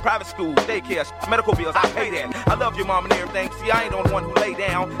paycheck. Private school, daycare, medical bills, I pay that. I love your mom and everything. See, I ain't the only one who lay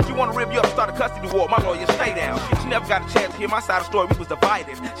down. She wanna rip you up and start a custody war. My lawyer, stay down. She never got a chance to hear my side of the story. We was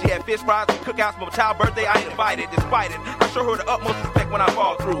divided. She had fish fries and cookouts for my child's birthday. I ain't invited. Despite it, I show her the utmost respect when I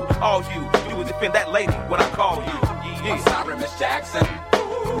fall through. All you would defend that lady when I call you. I'm sorry, Miss Jackson.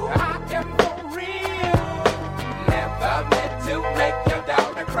 I am for real. Never meant to make your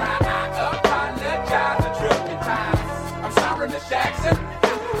daughter cry. I apologize a trillion times. I'm sorry, Miss Jackson.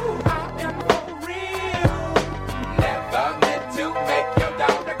 I am for real. Never meant to make your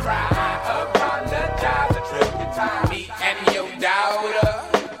daughter cry. I apologize a trillion times. Me and your daughter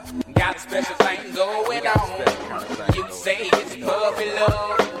got a special thing going on. You say it's puppy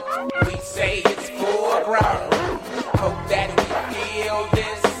love. We say it's full grown. Hope that we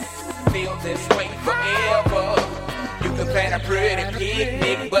feel this way forever. You can plan a pretty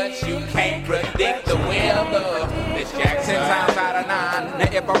picnic, but you can't predict the weather. Miss Jackson, times out of 9.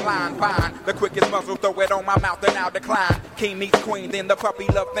 Now if I'm lying, fine. The quickest muzzle, throw it on my mouth and I'll decline. King meets queen, then the puppy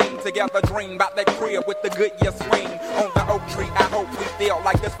love thing. Together dream about that crib with the Goodyear swing. On the oak tree, I hope we feel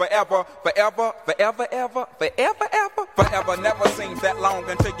like this forever. Forever, never seems that long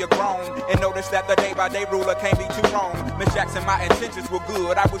until you're grown. And notice that the day-by-day ruler can't be too wrong. Miss Jackson, my intentions were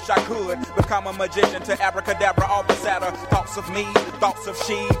good. I wish I could become a magician to abracadabra all the sadder. Thoughts of me, thoughts of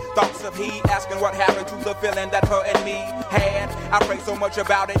she, thoughts of he. Asking what happened to the feeling that her and me had. I pray so much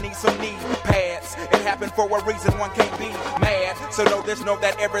about it, need some knee pads. It happened for a reason, one can't be mad. So know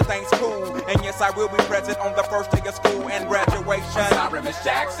that everything's cool. And yes, I will be present on the first day of school and graduation. I'm sorry, Miss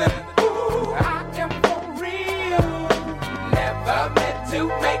Jackson. Ooh, I am for real. Never meant to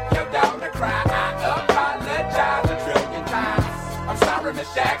make your daughter cry. I apologize a trillion times. I'm sorry. sorry,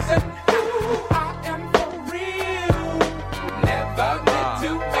 Miss Jackson. Ooh, I am for real. Never meant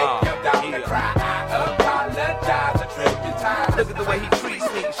to make your daughter cry. I apologize a trillion times. Look at the way he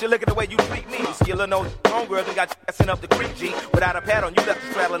treats me. Shit, look at the way you treat me. Skillin' those homegirls and got you sent up the creek, G. Without a pad on, you left the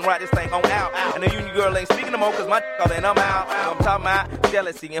straddle and ride this thing on out. And the union girl ain't speaking no more, cause my all in, I'm out. I'm talking about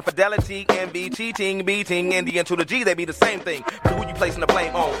jealousy, infidelity, envy, cheating, beating, and the N to the G, they be the same thing. But who you placing the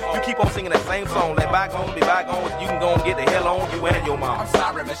blame on? You keep on singing that same song. Let bygones be bygones, you can go and get the hell on you and your mom. I'm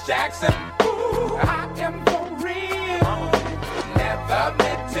sorry, Miss Jackson. Ooh, I am for real. Never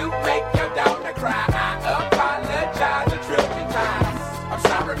meant to make your daughter cry. I apologize a trillion times. I'm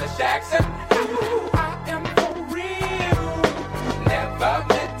sorry, Miss Jackson. Ooh, I am for real. Never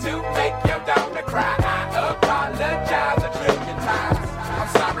meant to make your daughter cry. I apologize a trillion times. I'm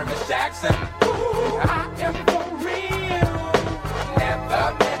sorry, Miss Jackson. Ooh, I am for real.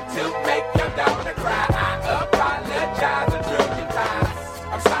 Never meant to make your daughter cry. I apologize a trillion times.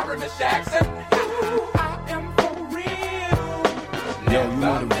 I'm sorry, Miss Jackson. Ooh, I am for real. Yo, you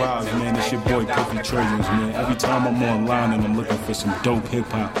know the vibes, man. It's your boy Puffy Trillions, man. Every time I'm online and I'm looking for some dope hip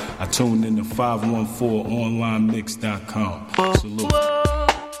hop, I tune in to 514onlinemix.com. Salute.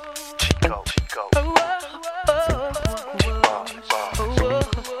 Chico.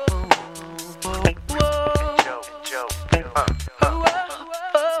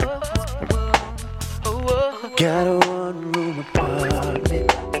 Got a one-room apartment,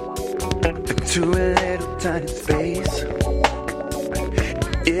 to a little tiny space.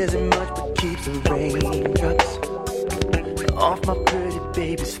 Isn't much but keeps the raindrops off my pretty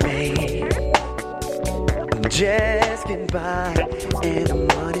baby's face. I'm just getting by and the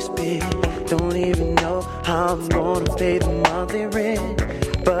money spent. Don't even know how I'm gonna pay the monthly rent,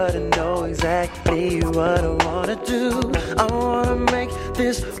 but I know exactly what I wanna do. I wanna make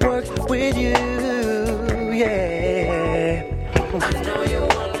this work with you, yeah. I know you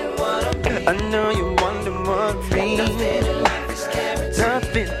wonder what I mean. I know you wonder what I mean. Nothing in life is guaranteed.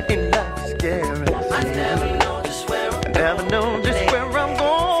 Nothing in life is guaranteed. I never know just where I'm going. Never know just where I'm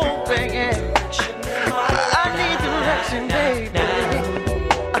going. Yeah. I need direction, baby.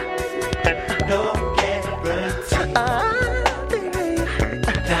 No guarantee. Baby.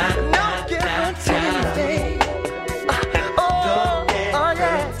 No guarantee, baby. Oh,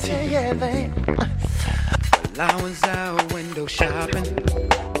 yeah, baby. While I was out window shopping,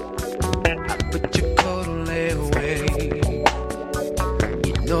 I put your coat on layaway.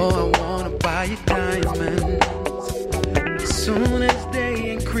 You know I wanna buy you diamonds as soon as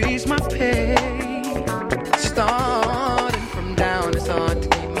they increase my pay. Starting from down, it's hard to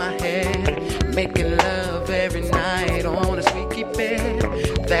keep my head. Making love every night on a squeaky bed.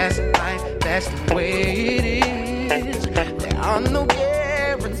 That's life, that's the way it is. There are no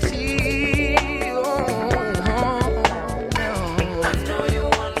guarantees.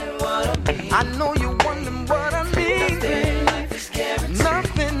 I know you're wondering what I mean.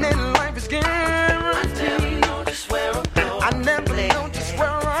 Nothing in life is guaranteed. I never know just where I'm going. I never know just where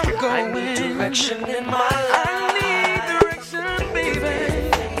I'm going. I need direction in my life. I need direction, baby.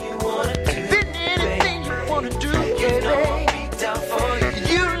 Anything you wanna do, anything you wanna do, you know I'll be down for you.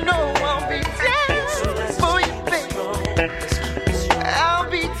 You know I'll be down for you, baby. I'll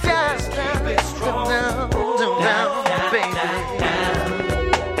be down, baby.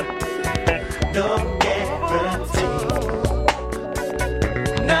 No guarantee.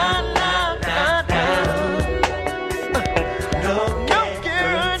 No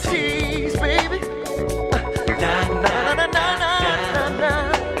guarantees, baby. No guarantees, baby.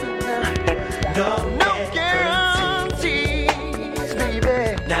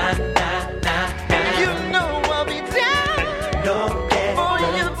 You know I'll be down for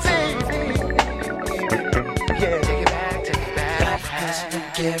you, baby. Yeah, take it back. Life has no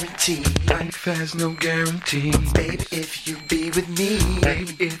guarantee. Life has no guarantee. Baby, if you be with me.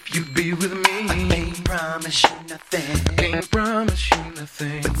 Baby, if you be with me. I can't promise you nothing. Can't promise you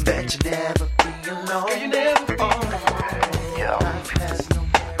nothing. But that you never be alone. You never fall. Yo. Life has no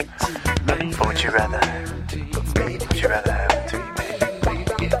guarantee. What would you rather? Would you rather have it to you, baby?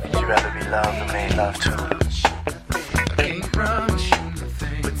 Would you rather be loved or made love to? Can't promise you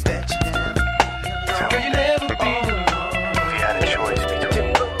nothing. But that you never be alone. If you had a choice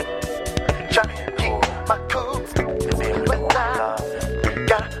between my cool, but I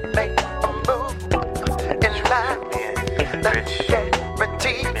gotta make a move in life. That's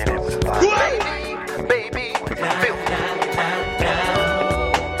guaranteed. Baby, feel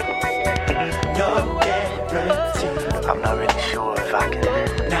no guarantee. I'm not really sure if I can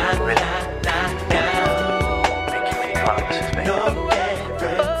really make you any promises, baby. No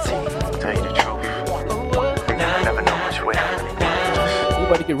guarantee. Tell you the truth, I never know which way I'm gonna go.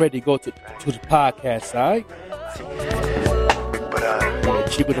 to get ready to go to the podcast side.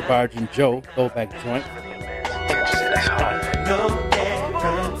 Cheaper the Virgin Joe, throwback joint.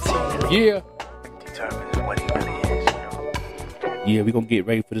 Yeah. Yeah, we're going to get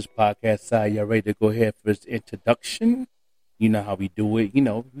ready for this podcast side. Y'all ready to go ahead for this introduction? You know how we do it. You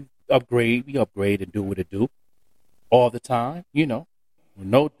know, we upgrade and do what it do. All the time, you know.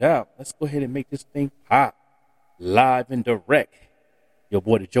 No doubt. Let's go ahead and make this thing pop. Live and direct. Your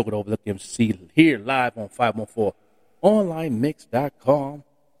boy, the Joker, Overlook MC, here live on 514onlinemix.com.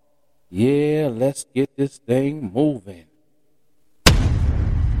 Yeah, let's get this thing moving.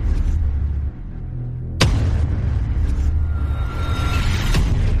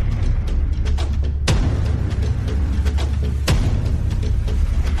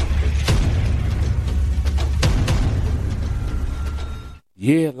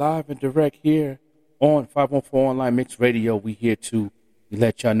 Yeah, live and direct here on 514 Online Mix Radio. We here to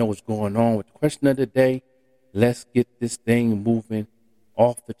let y'all know what's going on with the question of the day. Let's get this thing moving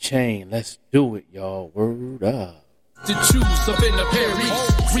off the chain. Let's do it, y'all. Word up. To choose up in the Perry,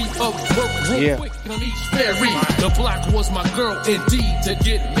 reap up work real quick on each ferry. The block was my girl, indeed, to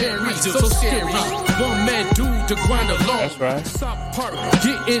get married. So scary. One man dude to grind alone. That's right. South Park,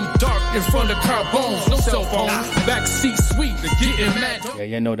 getting dark in front of car bones. No cell phone, backseat sweet, getting mad. Yeah,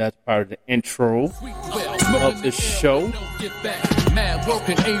 you know that's part of the intro of the show. Mad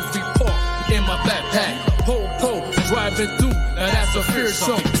working Avery Park in my backpack. Po driving through, now that's a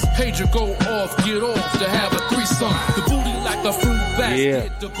fearsome. Pager go off, get off to have a threesome. The booty like a fruit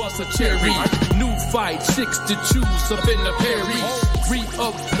basket to bust a cherry. New fight, chicks to choose up in the Perry. Reap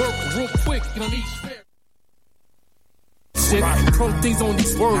up work real quick on each ferry. Shit, pro things on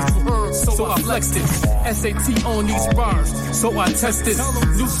these words you heard, so I flexed it. SAT on these bars, so I test this.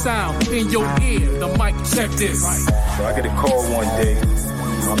 New sound in your ear, the mic check this. So I get a call one day,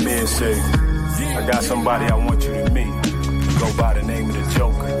 my man say, I got somebody I want you to meet. Go by the name of the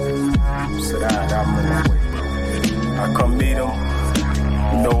Joker. I said, I'm on my way. I come meet him,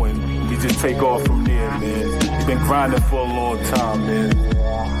 you know, and we just take off from there, man. He's been grinding for a long time, man.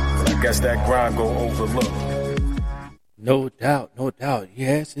 But I guess that grind go overlooked. No doubt.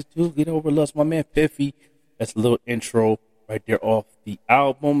 Yes, it do get overlooked. My man Piffy. That's a little intro right there off the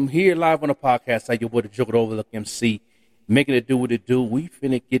album. Here live on the podcast, like your boy the Joker Overlook MC. Making it do what it do. We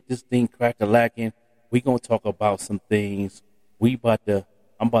finna get this thing crack-a-lacking. We gonna talk about some things. I'm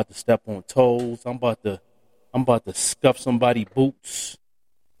about to step on toes. I'm about to scuff somebody's boots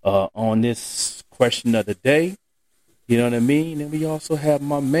on this question of the day. You know what I mean? And we also have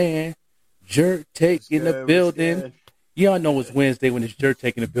my man Jerk Take in the building. Y'all know it's Wednesday when it's Jerk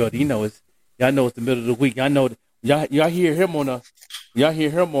Take in the building. Y'all know it's the middle of the week. Y'all hear him on the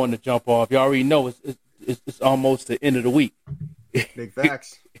jump off. Y'all already know it's almost the end of the week. Big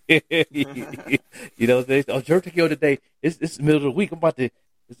facts. You know, Jerk Take today. It's the middle of the week.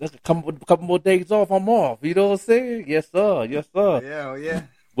 It's a couple more days off. I'm off. You know what I'm saying? Yes, sir. Yeah.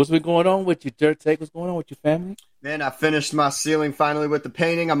 What's been going on with you, Jerk Take? What's going on with your family? Man, I finished my ceiling finally with the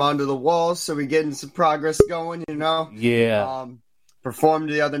painting. I'm onto the walls, so we're getting some progress going, you know? Yeah. Performed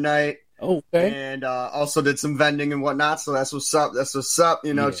the other night. Okay. And also did some vending and whatnot, so that's what's up.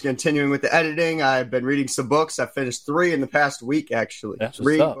 You know, just continuing with the editing. I've been reading some books. I finished 3 in the past week, actually. That's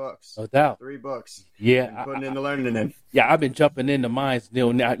 3 what's up. books. No doubt. 3 books. Yeah. Putting in the learning in. Yeah, I've been jumping into mine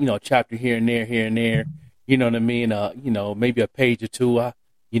still now, you know, chapter here and there. You know what I mean? You know, maybe a page or two.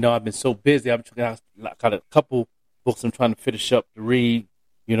 You know, I've been so busy. I've got a couple books I'm trying to finish up to read.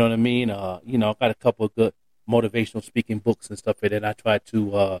 You know what I mean? You know, I've got a couple of good motivational speaking books and stuff like that. I try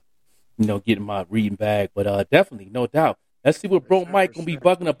to, you know, get in my reading bag. But definitely, no doubt. Let's see what Bro Mike going to be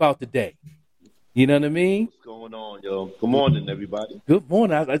bugging about today. You know what I mean? What's going on, yo? Good morning, everybody. Good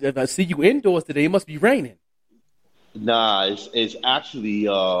morning. I see you indoors today. It must be raining. Nah, it's actually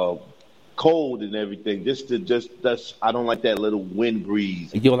cold and everything. That's I don't like that little wind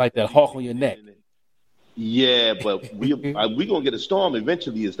breeze. You don't like that hawk on your neck. Yeah, but we gonna get a storm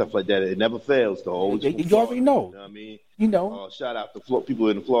eventually and stuff like that. It never fails, though. You already know. You know what I mean? You know. Shout out to people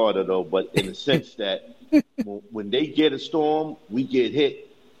in Florida, though. But in the sense that when they get a storm, we get hit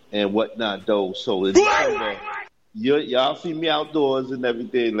and whatnot, though. So it's y'all see me outdoors and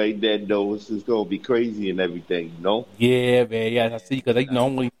everything like that, though. It's just gonna be crazy and everything, you know? Yeah, man. Yeah, I see. Because I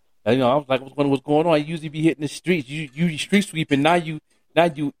was like, what's going on? I usually be hitting the streets. You street sweeping. Now you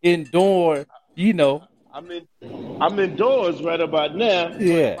indoor. You know. I'm indoors right about now.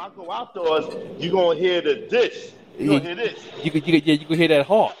 Yeah. If I go outdoors, you're gonna hear this. You're gonna hear this. You can hear that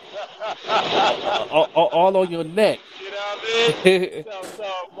hawk. all on your neck. You know what I mean?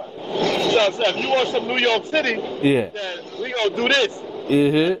 so if you want some New York City, then we gonna do this.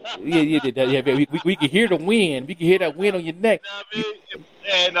 We can hear the wind. We can hear that wind on your neck.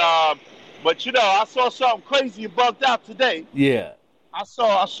 And but I saw something crazy and bugged out today. Yeah. I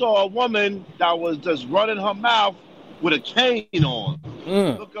saw a woman that was just running her mouth with a cane on,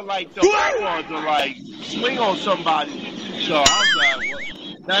 looking like the wanted to like swing on somebody. So I was like,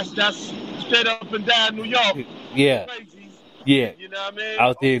 well, that's straight up and down New York. Yeah. Crazy. Yeah. You know what I mean?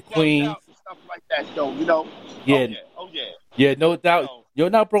 Out there in Queens. Stuff like that, though. Yeah. Oh yeah. Yeah, no doubt.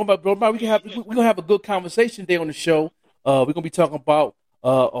 Now, bro, we're gonna have a good conversation today on the show. We're gonna be talking about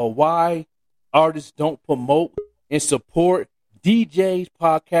why artists don't promote and support DJs,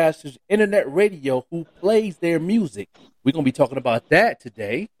 podcasters, internet radio who plays their music. We're gonna be talking about that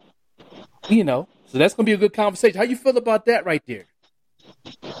today. So that's gonna be a good conversation. How you feel about that right there?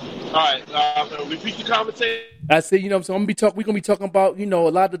 All right, repeat the conversation. I said, so we're gonna be talking about, a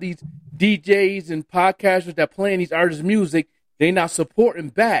lot of these DJs and podcasters that playing these artists' music, they not supporting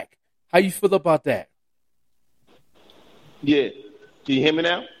back. How you feel about that? Yeah. Can you hear me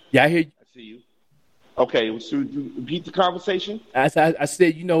now? Yeah, I hear you. I see you. Okay, so repeat the conversation. I said,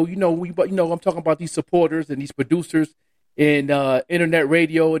 I'm talking about these supporters and these producers and internet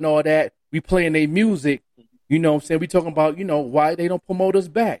radio and all that. We playing their music. You know what I'm saying? We talking about, why they don't promote us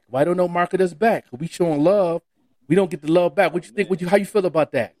back. Why don't they market us back? We showing love. We don't get the love back. What you think? How you feel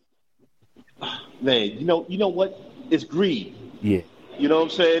about that? Man, you know what? It's greed. Yeah. You know what I'm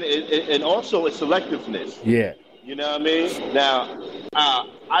saying? And also it's selectiveness. Yeah. You know what I mean? Now, I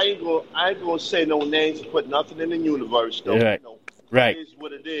ain't gonna say no names and put nothing in the universe, though. Right. Right. It is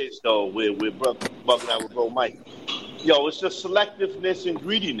what it is, though. We're bugging out with Bro Mike. Yo, it's just selectiveness and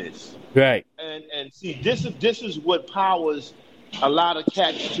greediness. Right. And see, this is what powers a lot of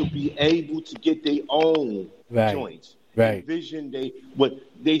cats to be able to get their own joints. Right. Vision. They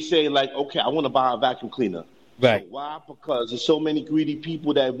say like, okay, I want to buy a vacuum cleaner. Right. So why? Because there's so many greedy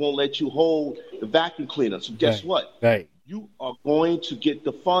people that won't let you hold the vacuum cleaner. So guess what? Right. You are going to get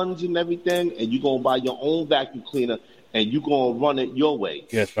the funds and everything, and you're going to buy your own vacuum cleaner, and you're going to run it your way.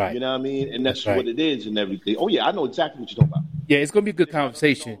 That's right. You know what I mean? And that's right. what it is and everything. Oh, yeah, I know exactly what you're talking about. Yeah, it's going to be a good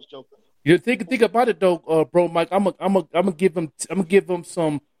conversation. Think about it, though, Bro Mike. I'm gonna give them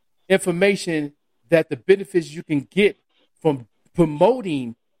some information that the benefits you can get from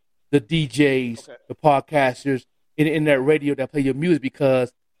promoting the DJs, the podcasters, in that radio that play your music,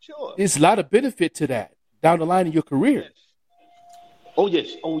 because there's a lot of benefit to that down the line in your career. Yes. Oh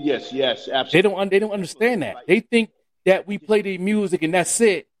yes, absolutely. They don't understand that. They think that we play their music and that's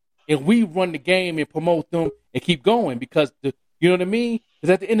it, and we run the game and promote them and keep going, because you know what I mean?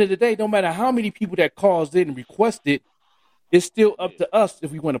 Because at the end of the day, no matter how many people that calls in and request it, it's still up to us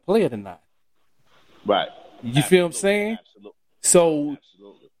if we want to play it or not. Right. You feel what I'm saying? Absolutely. So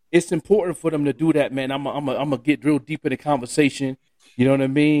it's important for them to do that, man. I'm gonna get real deep in the conversation. You know what I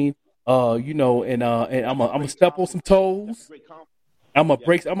mean? And I'm gonna step on some toes. I'm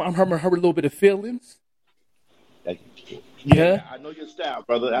gonna hurt a little bit of feelings. Yeah, I know your style,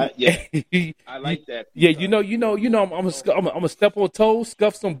 brother. I like that. Yeah, I'm gonna step on toes,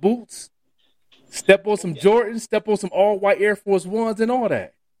 scuff some boots, step on some Jordans, step on some all white Air Force Ones, and all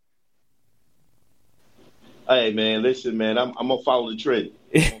that. Hey man, listen, man, I'm gonna follow the trend.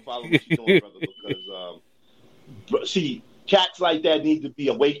 I'm gonna follow what you're doing, brother, because see, cats like that need to be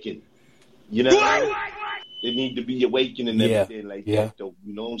awakened. You know what I mean? They need to be awakened and everything like that, though.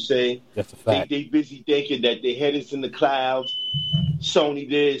 You know what I'm saying? That's a fact. They busy thinking that their head is in the clouds, Sony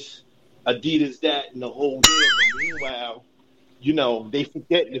this, Adidas that, and the whole deal. But meanwhile, they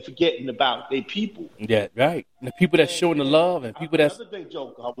forgetting about their people. Yeah, right. And the people that's showing the love and people that's... Another thing,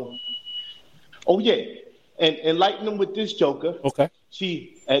 Joker. Oh, yeah. And enlighten them with this, Joker. Okay.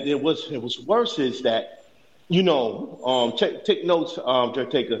 See, and it was worse is that, take notes,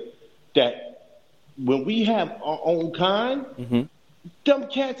 Taker, that when we have our own kind, them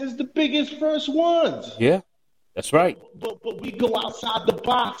cats is the biggest first ones. Yeah, that's right. But we go outside the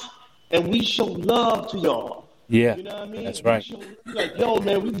box and we show love to y'all. Yeah, you know what I mean? That's right. Like, yo,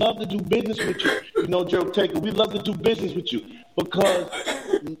 man, we love to do business with you. Joe Taker, we love to do business with you because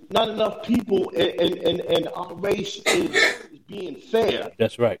not enough people in our race is being fair.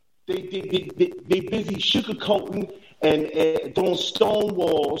 That's right. They busy sugarcoating and throwing stone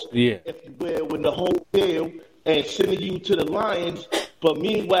walls everywhere with the whole deal and sending you to the lions. But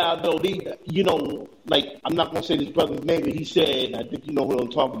meanwhile, though, I'm not going to say this brother's name, but he said, I think you know what I'm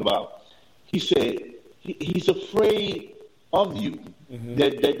talking about. He said he's afraid of you,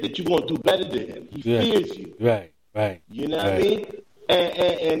 that you're going to do better than him. He fears you. Right. You know what I mean?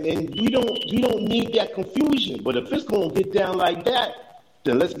 And we don't need that confusion. But if it's going to get down like that,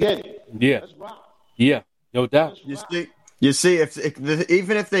 then let's get it. Yeah. Let's rock. Yeah. No doubt. You You see,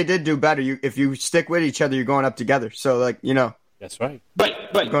 even if they did do better, if you stick with each other, you're going up together. So, like, you know. That's right.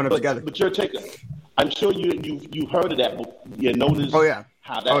 Right. Going up together. But you're taking. I'm sure you've heard of that. But you notice. Oh yeah.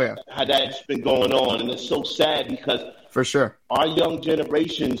 How that's been going on, and it's so sad because for sure our young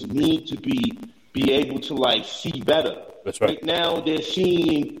generations need to be able to like see better. That's right. Right now they're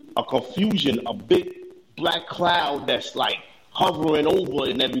seeing a confusion, a big black cloud that's like hovering over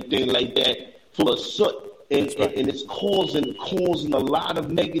and everything like that, full of soot, and it's causing a lot of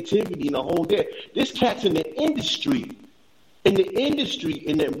negativity in the whole day. This cat's in the industry, in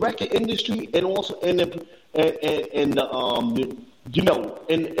the record industry, and also in the in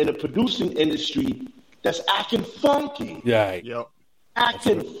the producing industry, that's acting funky. Yeah. Yep.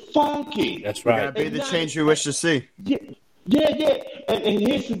 Acting funky. That's right. Gotta be the change you wish to see. Yeah. And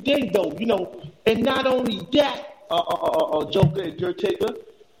here's the thing, though, and not only that, Joker and Dirt Taker,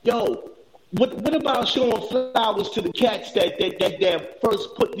 what about showing flowers to the cats that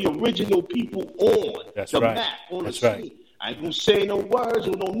first put the original people on That's the right. map, on That's the right. scene? I ain't gonna say no words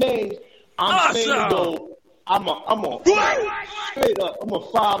or no names. I'm saying, though, I'm a straight up, I'm a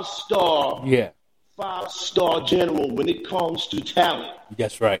 5-star. Yeah. 5-star general when it comes to talent.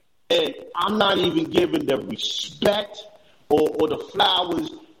 That's right. And I'm not even giving the respect or the flowers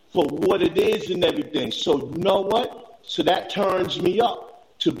for what it is and everything. So you know what? So that turns me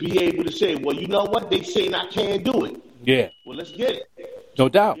up to be able to say, well, you know what? They saying I can't do it. Yeah. Well, let's get it. No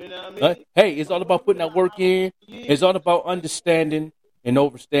doubt. You know what I mean? Hey, it's all about putting that work in. It's all about understanding and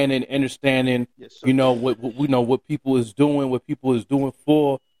understanding, what people is doing, what people is doing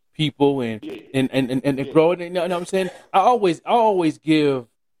for people, and growing. You know what I'm saying? I always give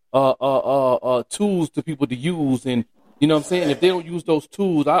tools to people to use, and you know what I'm saying. If they don't use those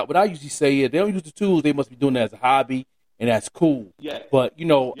tools, what I usually say is, they don't use the tools, they must be doing it as a hobby, and that's cool. Yeah. But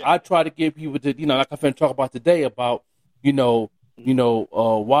I try to give people to like I'm finna talk about today about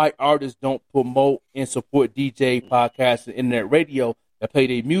why artists don't promote and support DJ podcasts and internet radio that play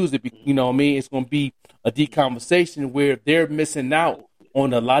their music. You know what I mean? It's going to be a deep conversation where they're missing out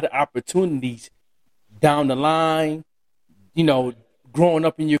on a lot of opportunities down the line, growing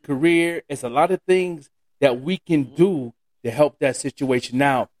up in your career. It's a lot of things that we can do to help that situation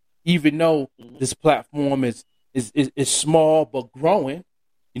out, even though this platform is small but growing.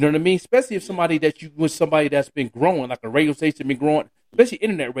 You know what I mean? Especially if somebody that's been growing, like a radio station been growing, especially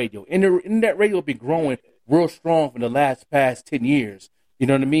internet radio. Internet radio been growing real strong for the past 10 years. You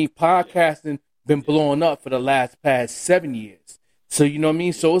know what I mean? Podcasting been blowing up for the past 7 years. So, you know what I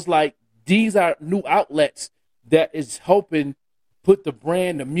mean? So it's like these are new outlets that is helping put the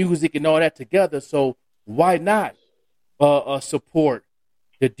brand, the music, and all that together. So why not support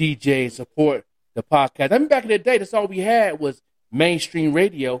the DJ, support the podcast? I mean, back in the day, that's all we had was mainstream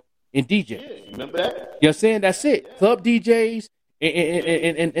radio and DJ. Yeah, remember that? You know what I'm saying? That's it. Club DJs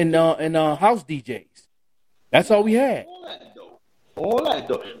and house DJs. That's all we had. All that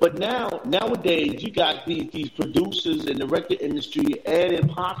though. But nowadays, you got these producers in the record industry and in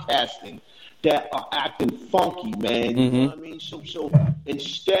podcasting that are acting funky, man. You know what I mean? So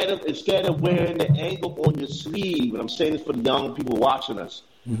instead of wearing the angle on your sleeve, and I'm saying this for the young people watching us,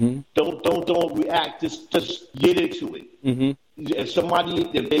 don't react. Just get into it. If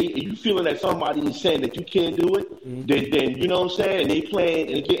you feeling that somebody is saying that you can't do it, then you know what I'm saying, and they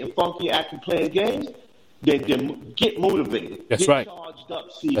playing and getting funky, acting, playing games, then get motivated. That's get right. Charged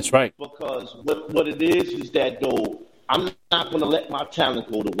up. See, that's right. Because what it is that though, I'm not going to let my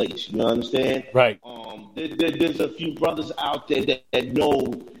talent go to waste. You know what I'm saying? Right. There's a few brothers out there that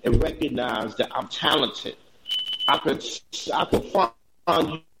know and recognize that I'm talented. I could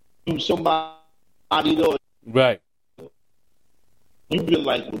find you somebody though. Right. You've been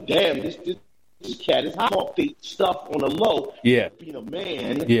like, well, damn, this cat is talk their stuff on the low. Yeah. Being a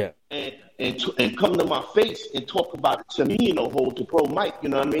man. Yeah. And come to my face and talk about it to me, hold the pro mic, you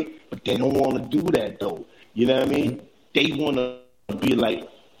know what I mean? But they don't want to do that though. You know what I mean? They want to be like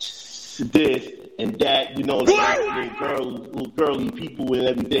this and that, little girly people and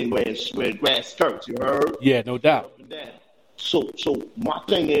everything wearing grass skirts, you heard? Yeah, no doubt. So my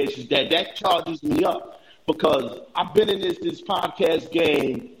thing is that charges me up because I've been in this podcast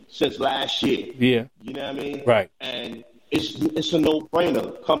game since last year. Yeah. You know what I mean? Right. And it's a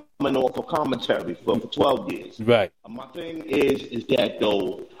no-brainer coming off a commentary for 12 years. Right. My thing is that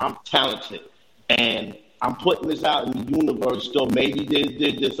though I'm talented and I'm putting this out in the universe. So maybe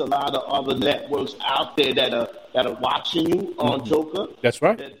there's a lot of other networks out there that are watching you on Joker. That's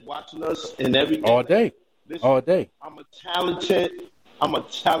right. That's watching us and everything. All day. Listen, all day. I'm a talented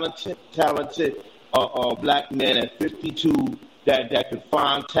black man at 52 that can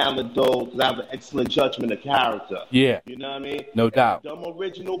find talent, though, because I have an excellent judgment of character. Yeah. You know what I mean? No doubt. Dumb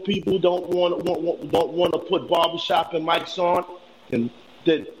original people don't want to put barbershop and mics on, and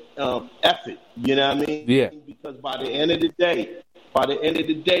then F it. You know what I mean? Yeah. Because by the end of the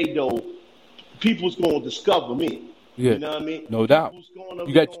day, though, people's going to discover me. Yeah. You know what I mean? No doubt.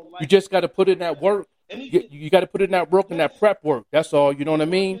 You just got to put in that work. You got to put in that work and that prep work. That's all. You know what I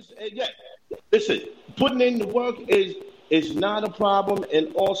mean? Yeah. Listen, putting in the work is not a problem,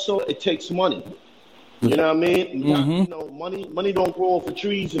 and also it takes money. You know what I mean? Mm-hmm. You know, money don't grow off of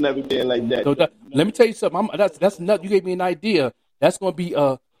trees and everything like that. No doubt. Let me tell you something. That's another. You gave me an idea. That's going to be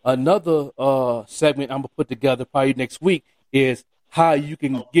another segment I'm gonna put together probably next week. Is how you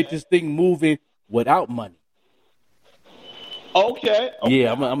can get this thing moving without money. Okay.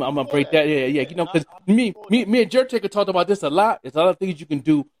 Yeah, I'm gonna break that. Yeah. You know, because me and Jerry Taker talked about this a lot. There's a lot of things you can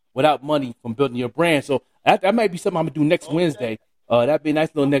do without money from building your brand. So that might be something I'm gonna do next Wednesday. That'd be a nice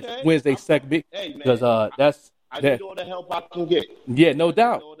little next Wednesday segment because that's. I need all the help I can get. Yeah, no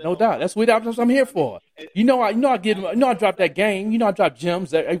doubt. That's what I'm here for. I drop that game. I drop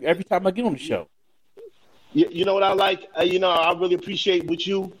gems every time I get on the show. You know what I like? I really appreciate what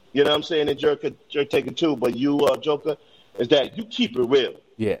you know what I'm saying, and Jerk Taker too, but you, Joker, is that you keep it real.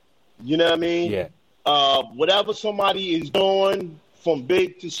 Yeah. You know what I mean? Yeah. Whatever somebody is doing, from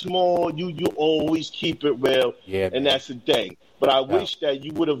big to small, you always keep it real. Yeah. And that's the thing. But I wish that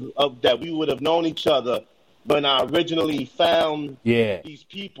we would have known each other when I originally found these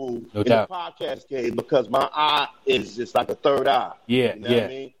people in the podcast game, because my eye is just like a third eye. Yeah, you know what I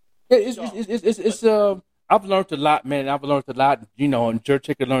mean? It's I've learned a lot, man. I've learned a lot, and Jerry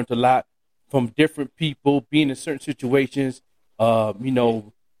Taker learned a lot from different people, being in certain situations, learning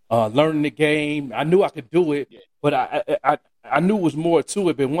the game. I knew I could do it, but I knew it was more to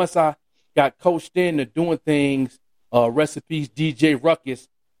it. But once I got coached into doing things, recipes, DJ Ruckus,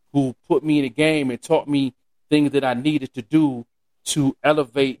 who put me in the game and taught me things that I needed to do to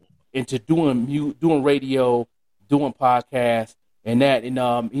elevate into doing radio, doing podcasts, and that, and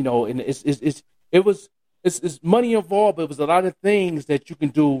it's money involved, but it was a lot of things that you can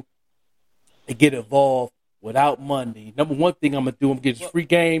do to get involved without money. Number one thing I'm gonna do, I'm gonna get this free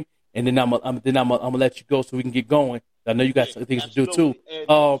game, and then I'm gonna let you go so we can get going. I know you got some things to do too.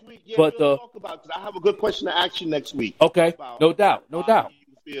 Talk about, because I have a good question to ask you next week. Okay, no doubt.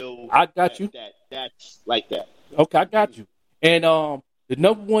 I got you. That's like that. Okay, I got you. And the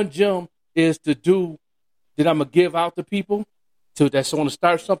number one gem is to do that I'm gonna give out to people that's want to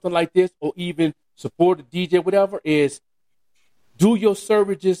start something like this, or even support a DJ, whatever, is do your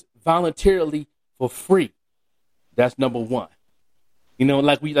services voluntarily for free. That's number one.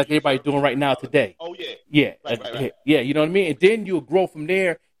 Like everybody's doing right now today. Oh yeah. Yeah. Right. Yeah, you know what I mean? And then you'll grow from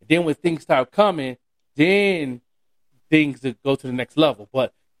there. And then when things start coming, then things that go to the next level.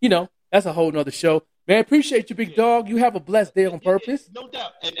 But, that's a whole nother show. Man, appreciate you, big dog. You have a blessed day on purpose. No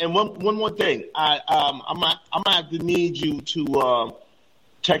doubt. And one more thing. I might have to need you to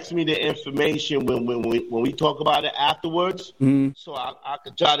text me the information when we talk about it afterwards, so I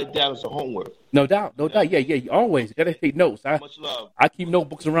could jot it down as a homework. No doubt. Yeah. You always got to take notes. Much love. I keep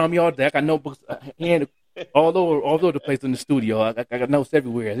notebooks around me all day. I got notebooks all over the place in the studio. I got notes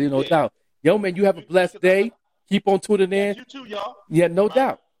everywhere. No doubt. Yo, man, you have a blessed day. Keep on tuning in. You too, y'all. Yeah, no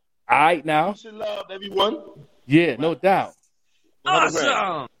doubt. All right, now. Peace and love, everyone. Yeah, no doubt.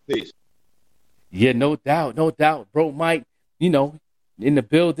 Awesome. Peace. Yeah, no doubt. Bro Mike, in the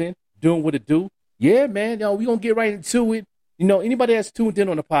building, doing what it do. Yeah, man, we going to get right into it. Anybody that's tuned in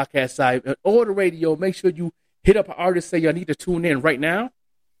on the podcast side or the radio, make sure you hit up an artist, say y'all need to tune in right now.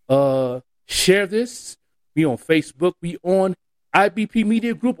 Share this. We on Facebook. We on IBP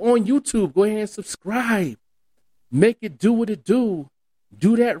Media Group on YouTube. Go ahead and subscribe. Make it do what it do.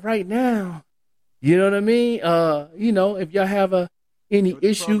 Do that right now. You know what I mean? If y'all have any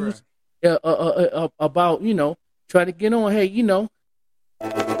issues about, trying to get on, hey, come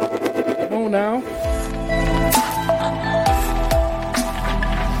on now.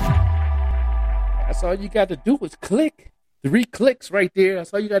 That's all you got to do is click. 3 clicks right there.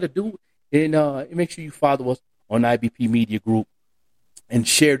 That's all you got to do. And make sure you follow us on IBP Media Group and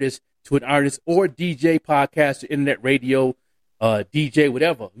share this to an artist or DJ, podcaster, internet radio, DJ,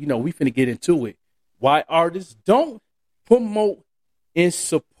 whatever. We finna get into it. Why artists don't promote and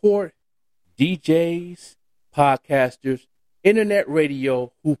support DJs, podcasters, internet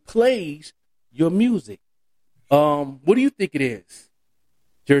radio who plays your music. What do you think it is?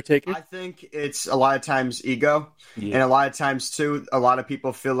 Jerry Taker? I think it's a lot of times ego, and a lot of times too, a lot of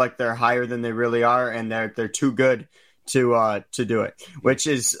people feel like they're higher than they really are, and they're too good to do it, which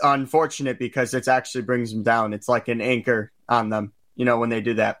is unfortunate because it actually brings them down. It's like an anchor on them, when they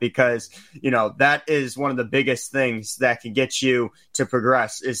do that, because, that is one of the biggest things that can get you to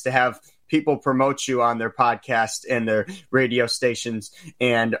progress, is to have people promote you on their podcast and their radio stations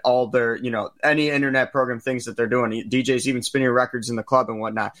and all their, any internet program things that they're doing. DJs even spinning records in the club and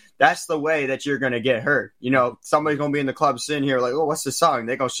whatnot. That's the way that you're going to get heard. Somebody's going to be in the club sitting here like, oh, what's the song?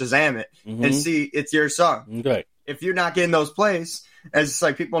 They go Shazam it and see it's your song. Okay. If you're not getting those plays, it's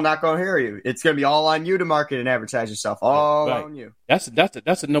like people not going to hear you. It's going to be all on you to market and advertise yourself. All Right. on you. That's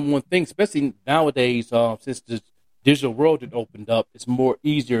the number one thing, especially nowadays, since the digital world had opened up. It's more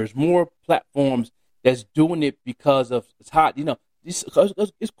easier. There's more platforms that's doing it because of it's hot.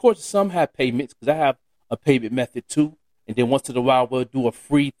 Of course, some have payments, because I have a payment method too. And then once in a while, we'll do a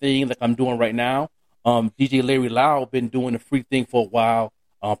free thing like I'm doing right now. DJ Larry Lau been doing a free thing for a while.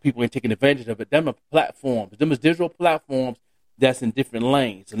 People ain't taking advantage of it. Them are platforms. Them is digital platforms that's in different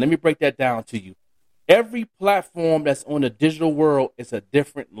lanes. And let me break that down to you. Every platform that's on the digital world is a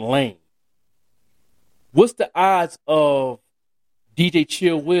different lane. What's the odds of DJ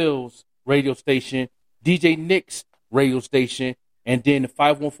Chill Will's radio station, DJ Nick's radio station, and then the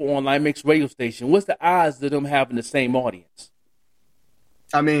 514 Online Mix radio station? What's the odds of them having the same audience?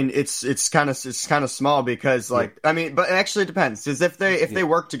 I mean, it's kind of small because but it actually depends. Because if they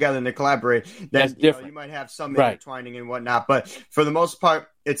work together and they collaborate, then you might have some intertwining and whatnot. But for the most part,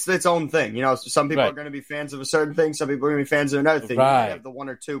 it's its own thing. Some people are going to be fans of a certain thing. Some people are going to be fans of another thing. You might have the one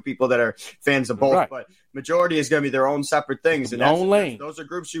or two people that are fans of both, but majority is going to be their own separate things. And own lane. Those are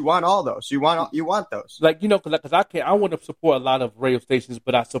groups you want. All those you want those. Because I want to support a lot of radio stations,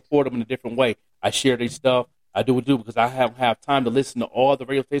 but I support them in a different way. I share their stuff. I do because I haven't have time to listen to all the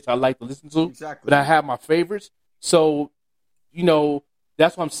radio stations I like to listen to. Exactly. But I have my favorites. So,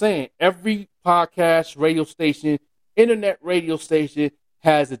 that's what I'm saying. Every podcast, radio station, internet radio station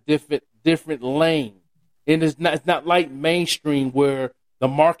has a different lane. And it's not like mainstream where the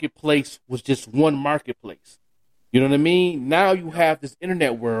marketplace was just one marketplace. You know what I mean? Now you have this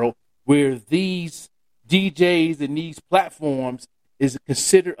internet world where these DJs and these platforms is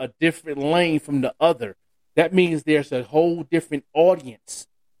considered a different lane from the other. That means there's a whole different audience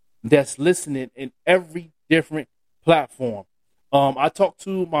that's listening in every different platform. I talked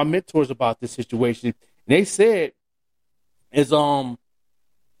to my mentors about this situation, and they said it's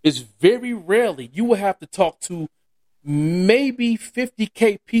very rarely you will have to talk to maybe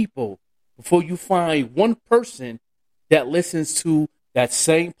 50K people before you find one person that listens to that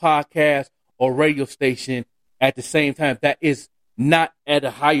same podcast or radio station at the same time that is not at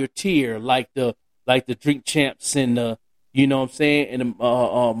a higher tier like the Drink Champs and the, and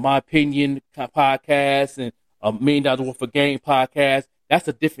My Opinion podcast and $1 Million Worth of Game podcast. That's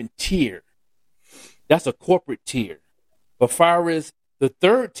a different tier. That's a corporate tier. But far as the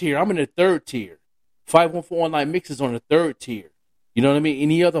third tier, I'm in the third tier. 514 Online Mix is on the third tier. You know what I mean?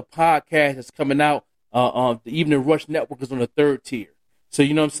 Any other podcast that's coming out, even the Rush Network is on the third tier. So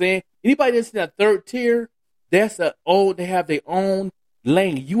you know what I'm saying? Anybody that's in that third tier, they have their own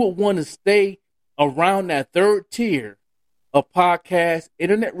lane. You will want to stay around that third tier of podcast,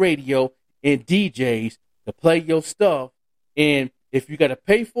 internet radio, and DJs to play your stuff. And if you got to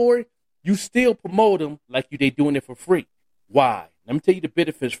pay for it, you still promote them like they doing it for free. Why? Let me tell you the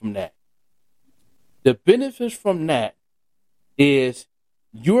benefits from that. The benefits from that is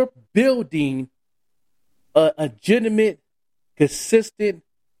you're building a legitimate, consistent,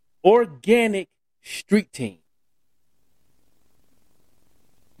 organic street team.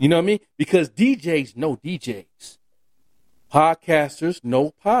 You know what I mean? Because DJs know DJs. Podcasters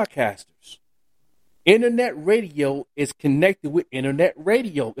know podcasters. Internet radio is connected with internet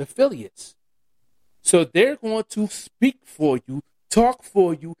radio affiliates. So they're going to speak for you, talk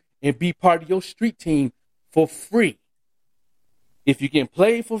for you, and be part of your street team for free. If you're getting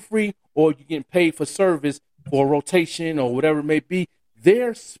played for free or you're getting paid for service for rotation or whatever it may be,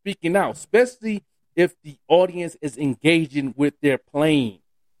 they're speaking out, especially if the audience is engaging with their playing.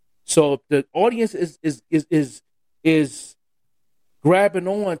 So if the audience is grabbing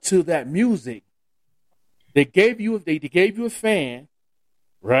on to that music, they gave you a fan,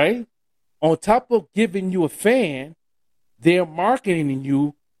 right? On top of giving you a fan, they're marketing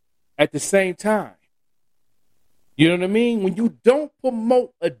you at the same time. You know what I mean? When you don't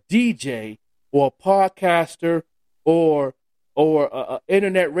promote a DJ or a podcaster or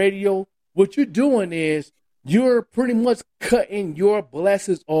internet radio, what you're doing is you're pretty much cutting your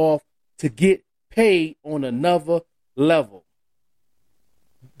blessings off to get paid on another level.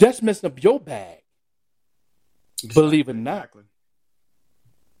 That's messing up your bag. Believe it or not.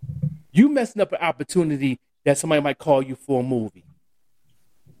 You messing up an opportunity that somebody might call you for a movie.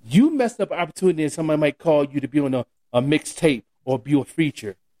 You messed up an opportunity and somebody might call you to be on a mixtape or be a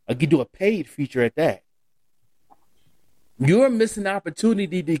feature. Or do a paid feature at that. You're missing the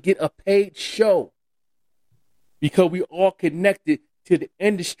opportunity to get a paid show because we all connected to the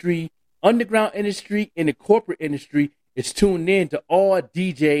industry, underground industry, and the corporate industry is tuned in to all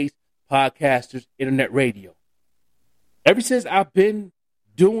DJs, podcasters, internet radio. Ever since I've been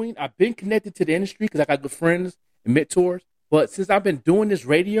connected to the industry because I got good friends and mentors. But since I've been doing this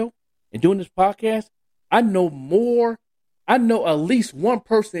radio and doing this podcast, I know at least one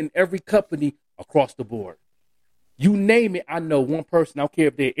person in every company across the board. You name it, I know one person. I don't care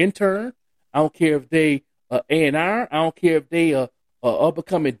if they're intern. I don't care if they A&R. I don't care if they are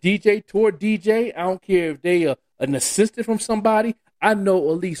becoming DJ, tour DJ. I don't care if they an assistant from somebody. I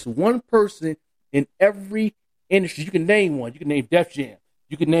know at least one person in every industry. You can name one. You can name Def Jam.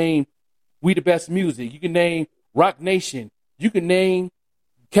 You can name We the Best Music. You can name Rock Nation. You can name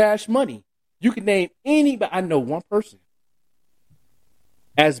Cash Money. You can name anybody. I know one person.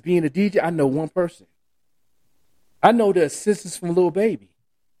 As being a DJ, I know one person. I know the assistants from Lil Baby.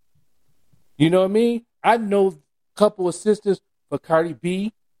 You know what I mean? I know a couple assistants for Cardi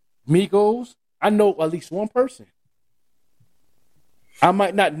B, Migos. I know at least one person. I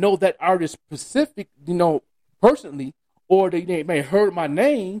might not know that artist specific, personally, or they may have heard my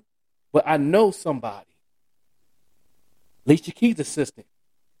name, but I know somebody. Alicia Keys' assistant.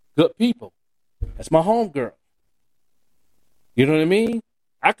 Good people. That's my homegirl. You know what I mean?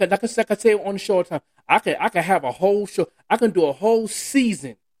 I could say on the show all the time. I could have a whole show. I can do a whole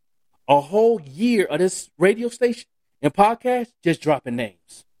season, a whole year of this radio station and podcast just dropping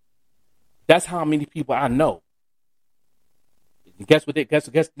names. That's how many people I know. And guess what? Guess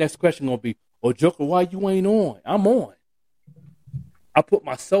the next question gonna be, "Oh, Joker, why you ain't on?" I'm on. I put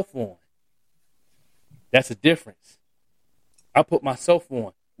myself on. That's a difference. I put myself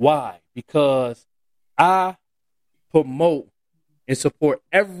on. Why? Because I promote and support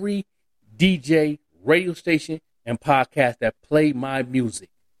every DJ, radio station, and podcast that play my music.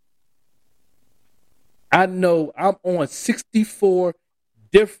 I know I'm on 64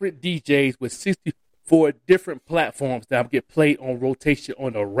 different DJs with 64 different platforms that I get played on rotation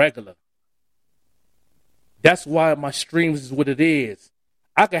on a regular. That's why my streams is what it is.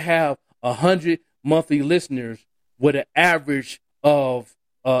 I could have 100 monthly listeners with an average of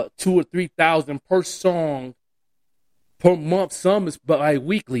 2,000 or 3,000 per song per month. Some is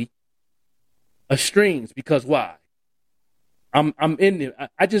bi-weekly streams. Because why? I'm in there.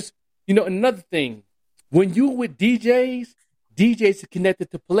 I just, another thing. When you with DJs are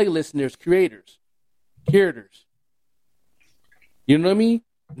connected to play listeners, curators. You know what I mean?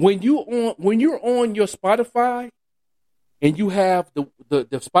 When you're on your Spotify and you have the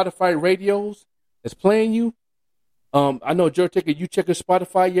Spotify radios that's playing you, I know Joe Taker, you check your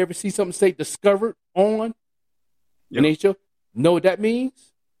Spotify, you ever see something say discovered on? Yep. And they show, know what that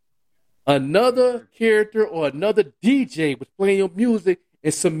means? Another character or another DJ was playing your music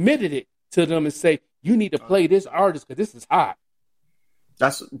and submitted it to them and say, you need to play this artist because this is hot.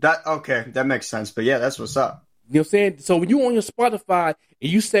 Okay, that makes sense. But yeah, that's what's up. You know what I'm saying? So when you're on your Spotify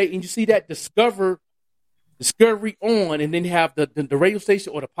and you see that discovery on, and then you have the radio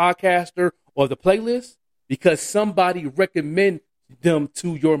station or the podcaster or the playlist, because somebody recommend them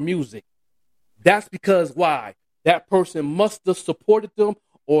to your music. That's because why? That person must have supported them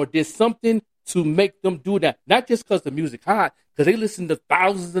or did something to make them do that. Not just because the music hot, because they listen to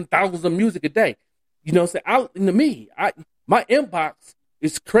thousands and thousands of music a day. You know what I'm saying? Out into me, my inbox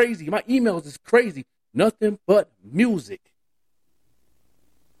is crazy. My emails is crazy. Nothing but music.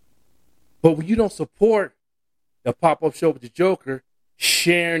 But when you don't support the pop-up show with the Joker,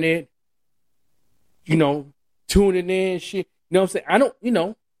 sharing it, tuning in, shit, you know what I'm saying? I don't, you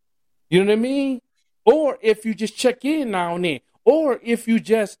know what I mean? Or if you just check in now and then, or if you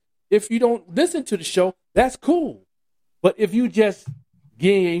don't listen to the show, that's cool. But if you just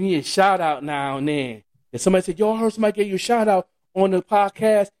give me a shout out now and then, if somebody said, yo, I heard somebody give you a shout out on the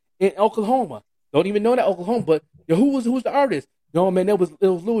podcast in Oklahoma. Don't even know that Oklahoma, but yo, who's the artist? No, man, it was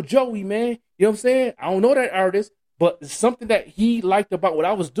Lil Joey, man. You know what I'm saying? I don't know that artist, but it's something that he liked about what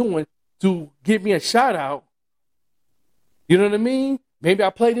I was doing to give me a shout out. You know what I mean? Maybe I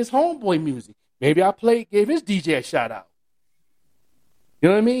played his homeboy music. Maybe I gave his DJ a shout out. You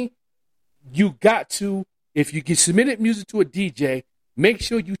know what I mean? You got to, if you get submitted music to a DJ, make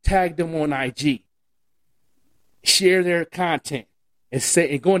sure you tag them on IG. Share their content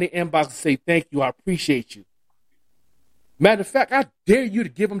and go in the inbox and say, thank you, I appreciate you. Matter of fact, I dare you to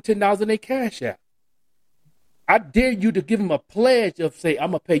give them $10 in their Cash App. I dare you to give them a pledge of, say,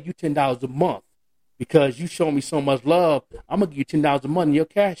 I'm going to pay you $10 a month because you show me so much love, I'm going to give you $10 a month in your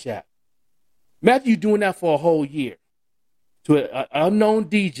Cash App. Imagine you doing that for a whole year to an unknown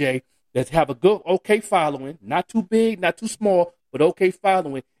DJ that have a good, okay following, not too big, not too small, but okay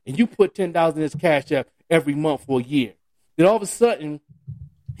following, and you put $10 in his Cash App every month for a year. Then all of a sudden,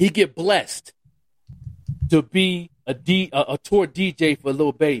 he get blessed to be a tour DJ for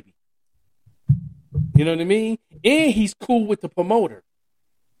Lil Baby. You know what I mean? And he's cool with the promoter.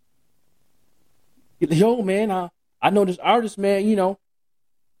 Yo, man, I know this artist, man, you know,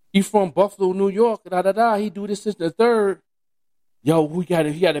 he from Buffalo, New York, he do this, the third. Yo, he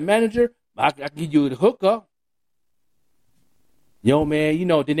got a manager, I can give you the hookup. Yo, man, you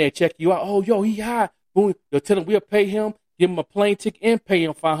know, then they check you out. Oh, yo, he high. Boom, they'll tell him we'll pay him, give him a plane ticket, and pay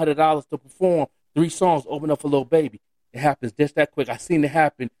him $500 to perform 3 songs, open up for Lil Baby. It happens just that quick. I seen it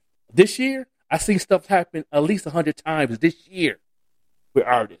happen this year. I seen stuff happen at least 100 times this year with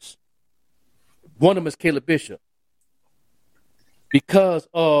artists. One of them is Kayla Bishop. Because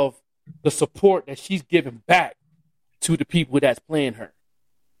of the support that she's giving back to the people that's playing her.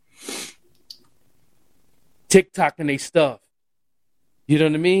 TikToking they stuff. You know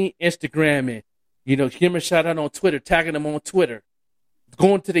what I mean? Instagramming. You know, give them a shout out on Twitter, tagging them on Twitter.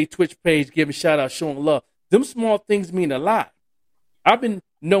 Going to their Twitch page, giving shout out, showing love. Them small things mean a lot. I've been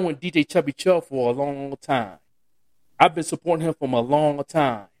knowing DJ Chubby Chubb for a long time. I've been supporting him from a long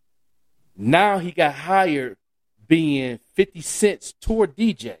time. Now he got hired being 50 Cent's tour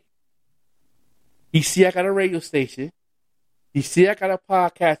DJ. He see I got a radio station. He see I got a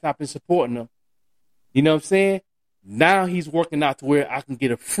podcast and I've been supporting him. You know what I'm saying? Now he's working out to where I can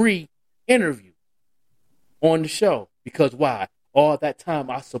get a free interview on the show. Because why? All that time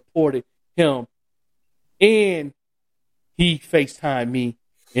I supported him and he FaceTimed me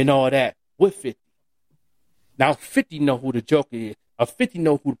and all that with 50. Now 50 know who the Joker is. 50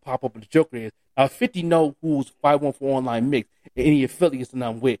 know who the pop-up of the Joker is. 50 know who's 514 Online Mix and any affiliates that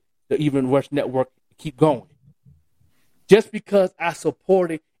I'm with, the Even Rush Network, keep going. Just because I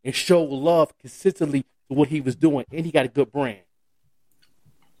supported and showed love consistently to what he was doing, and he got a good brand.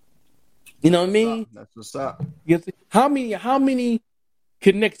 You know what I mean? That's what's up. You know, how many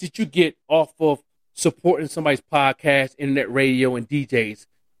connects did you get off of supporting somebody's podcast, internet radio, and DJs?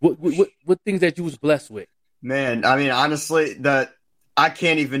 What things that you was blessed with? Man, I mean, honestly, I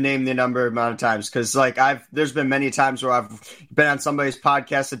can't even name the amount of times because, like, there's been many times where I've been on somebody's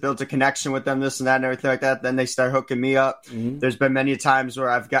podcast that built a connection with them, this and that, and everything like that. Then they start hooking me up. Mm-hmm. There's been many times where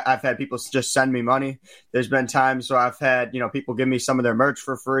I've had people just send me money. There's been times where I've had people give me some of their merch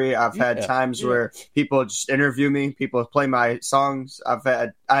for free. I've had times where people just interview me. People play my songs. I've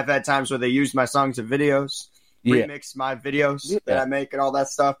had times where they use my songs and videos, remix my videos that I make and all that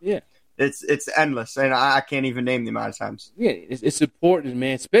stuff. Yeah. It's endless, and I can't even name the amount of times. Yeah, it's important,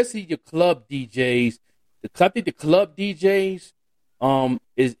 man. Especially your club DJs. I think the club DJs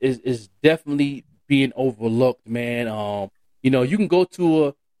is definitely being overlooked, man. You can go to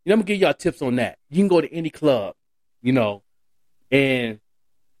I'm gonna give y'all tips on that. You can go to any club, and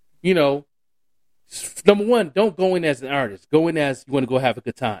number one, don't go in as an artist. Go in as you want to go have a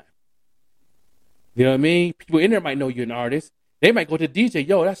good time. You know what I mean? People in there might know you're an artist. They might go to the DJ,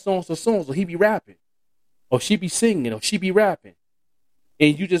 yo, that's so-and-so, he be rapping. Or she be singing, or she be rapping.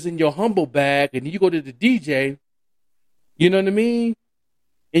 And you just in your humble bag, and then you go to the DJ, you know what I mean?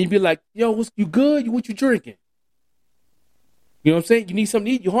 And you be like, yo, you good? What you drinking? You know what I'm saying? You need something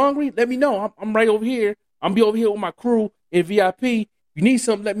to eat? You hungry? Let me know. I'm right over here. I'm be over here with my crew in VIP. You need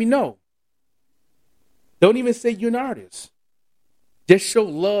something, let me know. Don't even say you're an artist. Just show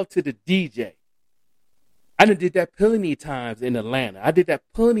love to the DJ. I done did that plenty of times in Atlanta. I did that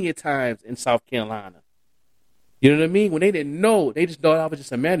plenty of times in South Carolina. You know what I mean? When they didn't know, they just thought I was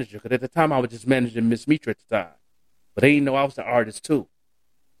just a manager. Because at the time, I was just managing Miss Mitra at the time. But they didn't know I was an artist, too.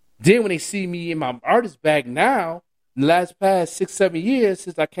 Then when they see me in my artist bag now, in the past 6-7 years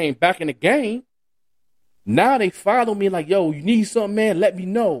since I came back in the game, now they follow me like, yo, you need something, man? Let me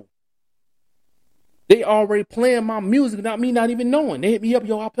know. They already playing my music without me not even knowing. They hit me up,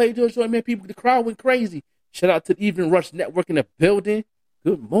 yo, I played your show, man. The crowd went crazy. Shout out to the Even Rush Network in the building.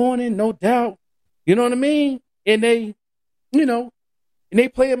 Good morning, no doubt. You know what I mean? And they, and they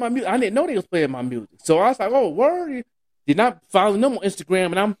playing my music. I didn't know they was playing my music. So I was like, oh, word. Did not follow them on Instagram,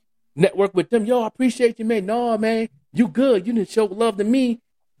 and I'm network with them. Yo, I appreciate you, man. No, man, you good. You didn't show love to me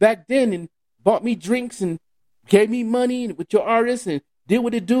back then and bought me drinks and gave me money with your artists and did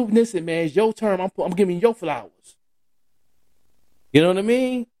what it do. Listen, man, it's your turn. I'm giving you your flowers. You know what I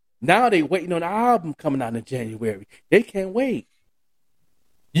mean? Now they waiting on the album coming out in January. They can't wait.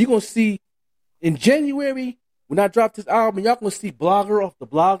 You're going to see in January, when I drop this album, y'all gonna see blogger off the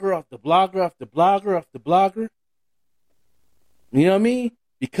blogger off the blogger off the blogger off the blogger. You know what I mean?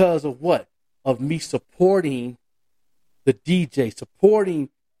 Because of what? Of me supporting the DJ, supporting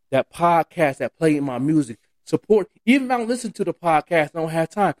that podcast that playing my music. Support, even if I don't listen to the podcast, I don't have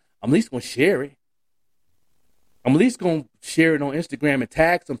time, I'm at least gonna share it. I'm at least gonna share it on Instagram and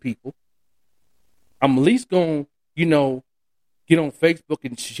tag some people. I'm at least gonna, get on Facebook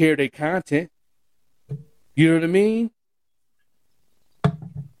and share their content. You know what I mean?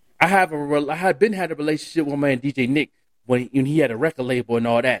 I had a relationship with my man DJ Nick when he had a record label and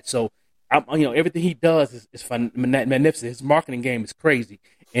all that. So everything he does is magnificent. His marketing game is crazy,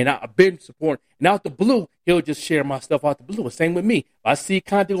 and I've been supporting. And out the blue, he'll just share my stuff out the blue. Same with me. If I see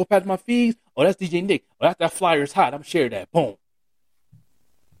content go past my feeds, oh, that's DJ Nick. Oh, that flyer is hot. I'm sharing that. Boom.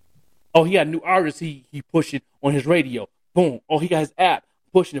 Oh, he got new artists he pushing on his radio. Boom. Oh, he got his app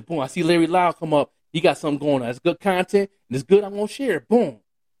pushing it. Boom. I see Larry Loud come up. He got something going on. It's good content, and it's good. I'm gonna share it. Boom.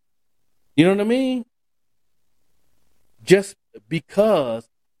 You know what I mean? Just because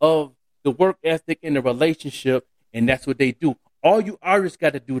of the work ethic in the relationship, and that's what they do. All you artists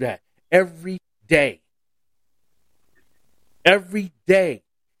got to do that every day. Every day.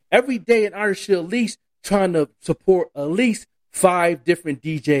 Every day an artist should at least trying to support at least 5 different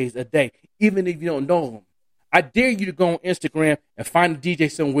DJs a day, even if you don't know them. I dare you to go on Instagram and find a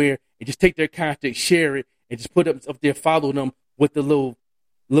DJ somewhere and just take their content, share it, and just put it up there, follow them with the little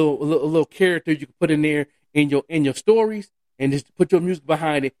character you can put in there in your stories, and just put your music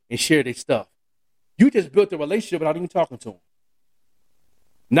behind it and share their stuff. You just built a relationship without even talking to them.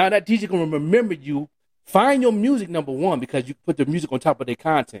 Now that DJ gonna remember you. Find your music, number one, because you put the music on top of their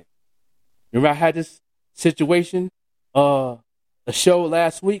content. Remember I had this situation, a show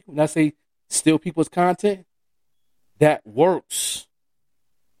last week when I say steal people's content? That works.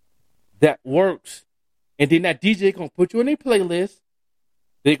 That works. And then that DJ gonna put you in their playlist.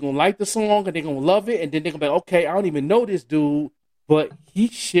 They're gonna like the song and they're gonna love it, and then they're gonna be like, okay, I don't even know this dude, but he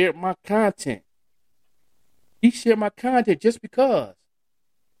shared my content. He shared my content just because.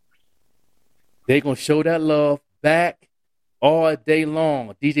 They're going to show that love back all day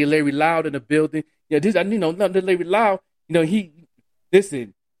long. DJ Larry Loud in the building. Larry Loud,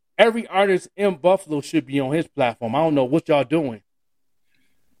 listen, every artist in Buffalo should be on his platform. I don't know what y'all doing.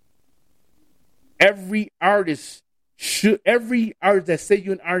 Every artist that say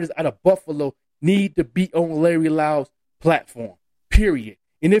you're an artist out of Buffalo need to be on Larry Loud's platform, period.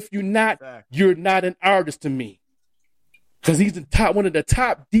 And if you're not, you're not an artist to me. Because he's one of the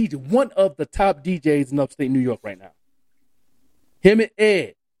top DJs in upstate New York right now. Him and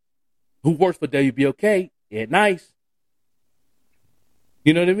Ed, who works for WBOK, Ed Nice.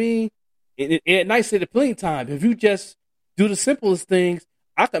 You know what I mean? Ed Nice said it plenty of times. If you just do the simplest things,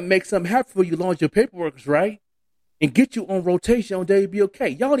 I can make something happen for you, launch your paperwork right, and get you on rotation on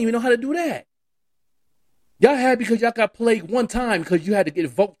WBOK. Y'all don't even know how to do that. Y'all had because y'all got played one time because you had to get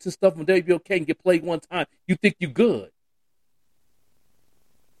votes and stuff on WBOK and get played one time. You think you good.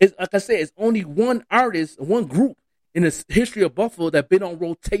 It's, like I said, it's only one artist, one group in the history of Buffalo that been on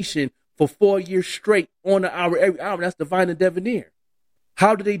rotation for 4 years straight on an hour, every hour. That's Divine and Debonair.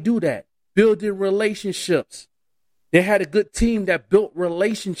 How did they do that? Building relationships. They had a good team that built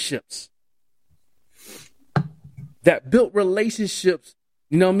relationships. You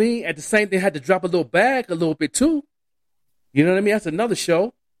know what I mean? At the same time, they had to drop a little bag a little bit too. You know what I mean? That's another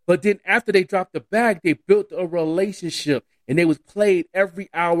show. But then after they dropped the bag, they built a relationship. And they was played every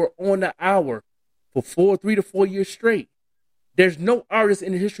hour on the hour for 3 to 4 years straight. There's no artist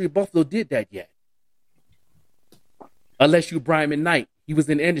in the history of Buffalo did that yet. Unless you Brian McKnight. He was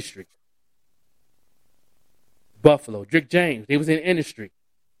in the industry. Buffalo. Rick James. They was in the industry.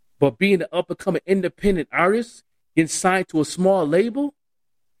 But being an up-and-coming independent artist, getting signed to a small label,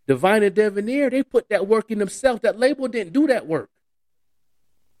 Divine and Debonair, they put that work in themselves. That label didn't do that work.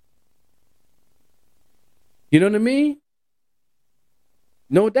 You know what I mean?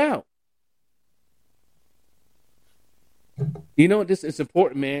 No doubt. This is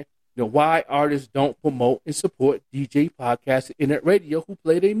important, man. Why artists don't promote and support DJ, podcast, internet radio who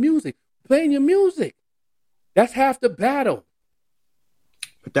play their music. Playing your music. That's half the battle.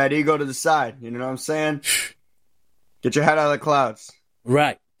 Put that ego to the side. You know what I'm saying? Get your head out of the clouds.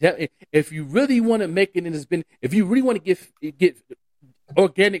 Right. If you really want to make it in this business, if you really want to get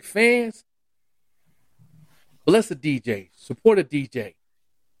organic fans, bless a DJ. Support a DJ.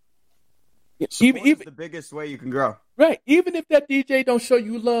 Even the biggest way you can grow. Right. Even if that DJ don't show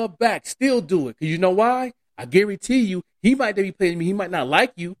you love back, still do it. Because you know why? I guarantee you, he might be playing me. He might not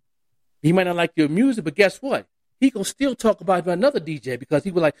like you. He might not like your music. But guess what? he gonna still talk about another DJ because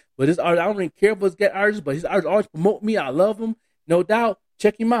he was like, "But this artist, I don't really care for his get artists, but his artists always promote me. I love him, no doubt.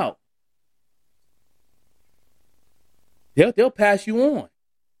 Check him out." They'll pass you on.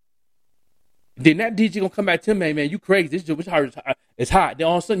 Then that DJ gonna come back to him, man, you crazy. This artist is hot. Then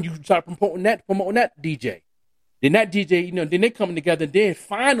all of a sudden you start promoting that DJ. Then that DJ, then they coming together. And then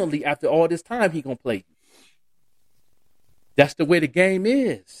finally, after all this time, he gonna play you. That's the way the game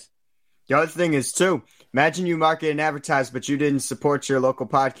is. The other thing is, too, imagine you market and advertise, but you didn't support your local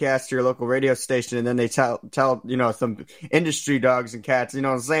podcast, your local radio station, and then they tell some industry dogs and cats, what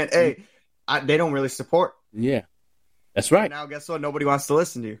I'm saying? Hey, they don't really support. Yeah, that's right. And now, guess what? Nobody wants to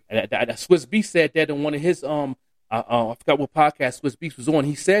listen to you. And Swiss Beats said that in one of his, I forgot what podcast Swiss Beats was on.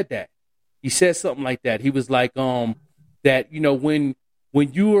 He said that. He said something like that. He was like, that, when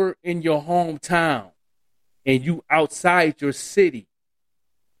you are in your hometown and you outside your city,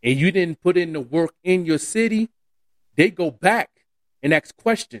 and you didn't put in the work in your city, they go back and ask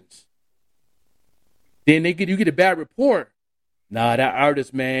questions. Then you get a bad report. Nah, that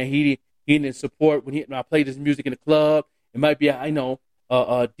artist, man, he didn't support when I played his music in the club. It might be, DJ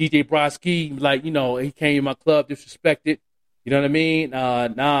Brodsky, he came in my club, disrespected. You know what I mean?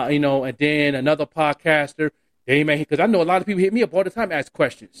 And then another podcaster, because I know a lot of people hit me up all the time, ask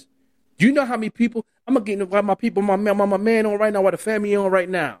questions. Do you know how many people? I'm gonna get my people, my man on right now, what the family on right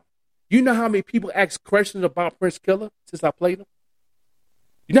now. You know how many people ask questions about Prince Killer since I played him?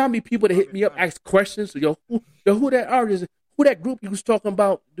 You know how many people that hit me up ask questions? Who that artist? Who that group he was talking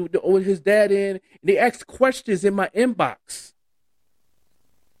about with his dad in? And they asked questions in my inbox.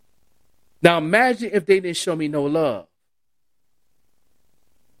 Now imagine if they didn't show me no love.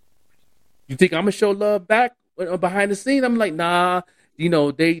 You think I'm gonna show love back behind the scenes? I'm like, nah.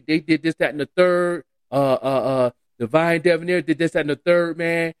 They did this, that, and the third. Divine Debonair did this, that, and the third,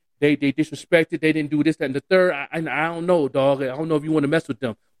 man. They disrespected. They didn't do this, that, and the third. I don't know, dog. I don't know if you want to mess with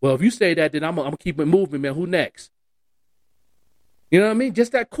them. Well, if you say that, then I'm gonna keep it moving, man. Who next? You know what I mean?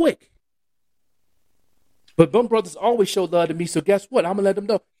 Just that quick. But Bum Brothers always show love to me, so guess what? I'm gonna let them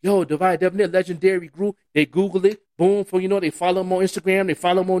know. Yo, Divine Debonair, legendary group. They Google it, boom, they follow them on Instagram, they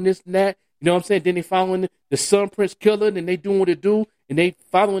follow them on this and that. You know what I'm saying? Then they following the son Prince Killer, and they doing what they do, and they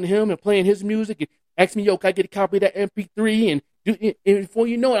following him and playing his music and ask me, yo, can I get a copy of that MP3? And before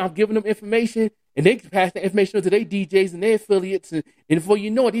you know it, I'm giving them information, and they pass the information to their DJs and their affiliates, and before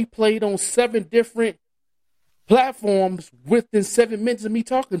you know it, he played on 7 different platforms within 7 minutes of me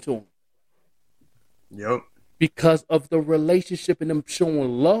talking to him. Yep. Because of the relationship and them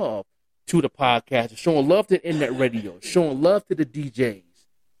showing love to the podcast, showing love to the internet radio, showing love to the DJs.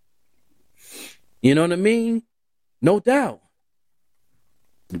 You know what I mean? No doubt.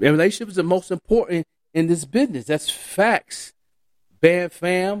 Relationships are the most important in this business. That's facts. Band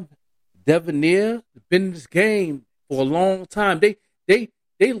Fam, Debonair, been in this game for a long time. They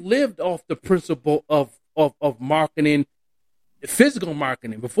lived off the principle of marketing, physical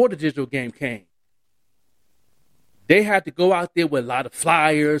marketing, before the digital game came. They had to go out there with a lot of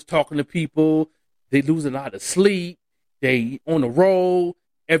flyers, talking to people. They lose a lot of sleep. They on the road.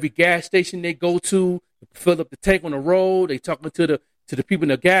 Every gas station they go to, fill up the tank on the road. They talking to the people in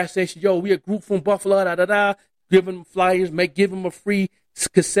the gas station. Yo, we a group from Buffalo, giving them flyers, give them a free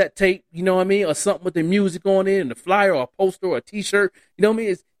cassette tape, you know what I mean, or something with the music on it, and the flyer or a poster or a T-shirt. You know what I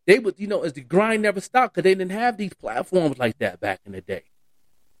mean? As the grind never stopped, because they didn't have these platforms like that back in the day.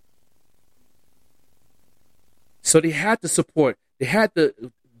 So they had to support. They had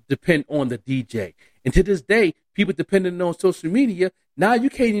to depend on the DJ. And to this day, people depending on social media. Now you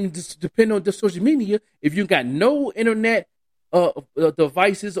can't even depend on the social media if you got no internet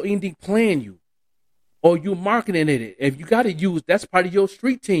devices or anything playing you, or you marketing it. If you got to use, that's part of your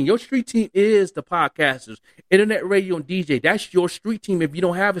street team. Your street team is the podcasters, internet radio, and DJ. That's your street team. If you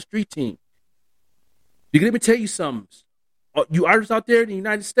don't have a street team, let me tell you something. You artists out there in the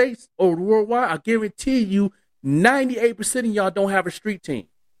United States or worldwide, I guarantee you, 98% of y'all don't have a street team.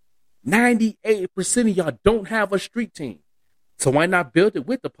 98% of y'all don't have a street team. So why not build it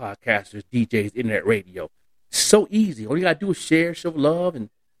with the podcasters, DJs, internet radio? So easy. All you got to do is share, show love,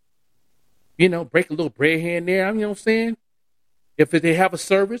 and, break a little bread here and there. You know what I'm saying? If they have a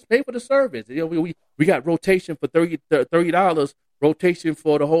service, pay for the service. We got rotation for $30, rotation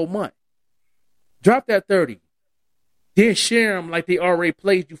for the whole month. Drop that $30. Then share them like they already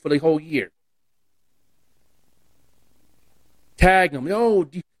played you for the whole year. Tag them. Yo,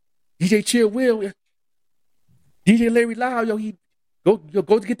 DJ Chill Will, DJ Larry Lau, he go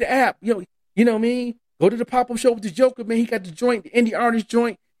to get the app. You know what I mean? Go to the pop-up show with the Joker, man. He got the joint, the indie artist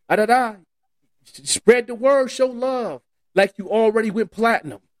joint. Spread the word, show love, like you already went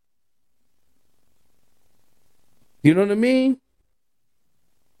platinum. You know what I mean?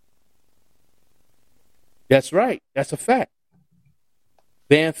 That's right. That's a fact.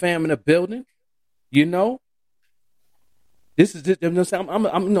 Band fam in the building. You know, this is just, I'm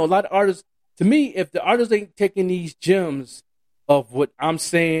you know, a lot of artists. To me, if the artists ain't taking these gems of what I'm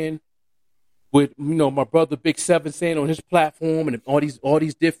saying, with my brother Big Seven saying on his platform, and all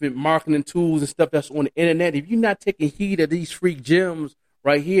these different marketing tools and stuff that's on the internet, if you're not taking heed of these free gems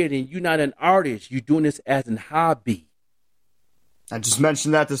right here, then you're not an artist. You're doing this as a hobby. I just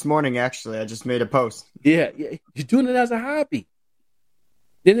mentioned that this morning. Actually, I just made a post. Yeah, you're doing it as a hobby.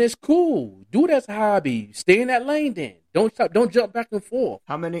 Then it's cool. Do it as a hobby. Stay in that lane. Then don't jump back and forth.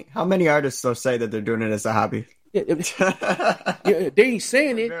 How many artists though say that they're doing it as a hobby? Yeah, they ain't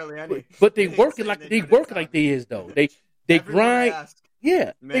saying it, but they working like they is though. They grind.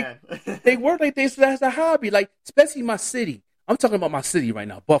 Yeah, man. They work like this as a hobby. Like especially my city. I'm talking about my city right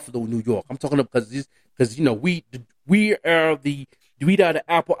now, Buffalo, New York. I'm talking about because we are the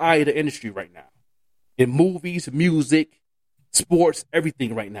apple eye of the industry right now, in movies, music, sports,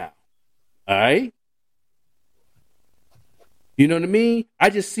 everything right now. All right. You know what I mean? I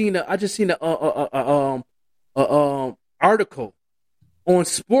just seen a article on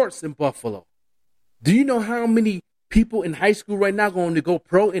sports in Buffalo. Do you know how many people in high school right now going to go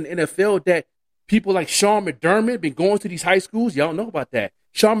pro in the NFL that people like Sean McDermott been going to these high schools? Y'all know about that.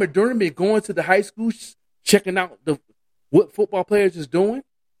 Sean McDermott been going to the high schools, checking out what football players is doing.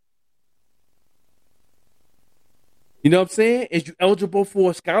 You know what I'm saying? Is you eligible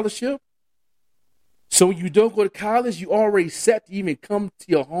for a scholarship? So when you don't go to college, you already set to even come to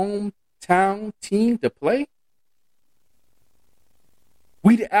your hometown team to play.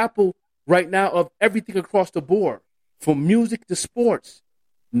 We the apple right now of everything across the board, from music to sports,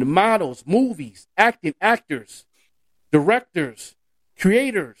 the models, movies, acting, actors, directors,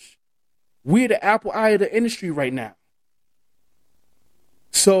 creators. We're the apple eye of the industry right now.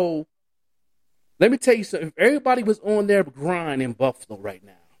 So let me tell you something. If everybody was on their grind in Buffalo right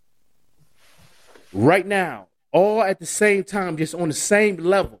now, all at the same time, just on the same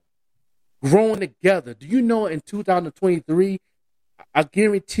level, growing together. Do you know in 2023, I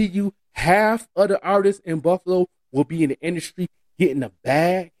guarantee you half of the artists in Buffalo will be in the industry getting a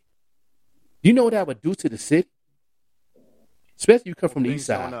bag? Do you know what that would do to the city? Especially if you come from the east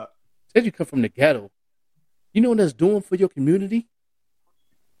side. Especially if you come from the ghetto. You know what that's doing for your community?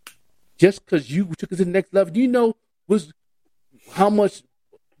 Just because you took it to the next level. Do you know how much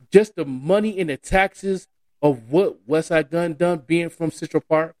just the money and the taxes of what Westside Gun done being from Central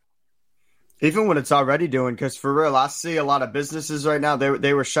Park? Even when it's already doing, because for real, I see a lot of businesses right now,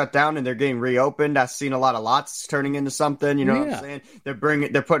 they were shut down and they're getting reopened. I've seen a lot of lots turning into something, you know what I'm saying?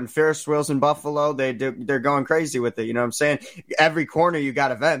 They're putting Ferris wheels in Buffalo. They're going crazy with it, you know what I'm saying? Every corner you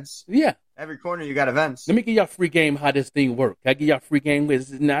got events. Yeah. Every corner you got events. Let me give y'all free game how this thing works. I give y'all free game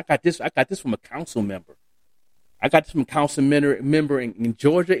with now. I got this from a council member. I got this from a council member in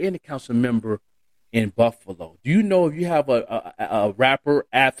Georgia and a council member in Buffalo. Do you know if you have a rapper,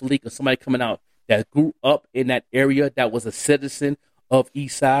 athlete, or somebody coming out that grew up in that area that was a citizen of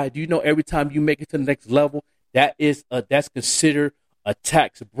East Side? Do you know every time you make it to the next level, that's considered a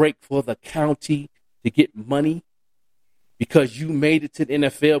tax break for the county to get money? Because you made it to the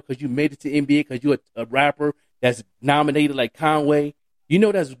NFL, because you made it to NBA, because you're a rapper that's nominated like Conway. You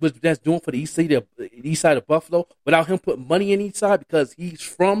know that's doing for the east side of Buffalo without him putting money in East Side because he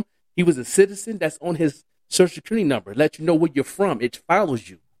was a citizen. That's on his Social Security number. Let you know where you're from. It follows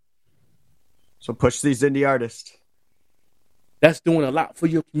you. So push these indie artists. That's doing a lot for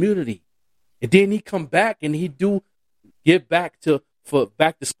your community. And then he come back and he do give back for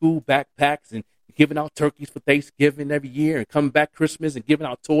back to school backpacks and giving out turkeys for Thanksgiving every year and coming back Christmas and giving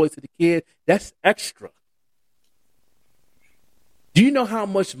out toys to the kids. That's extra. Do you know how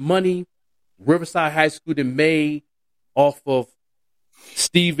much money Riverside High School done made off of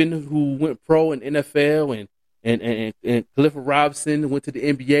Steven, who went pro in NFL, and Clifford Robinson went to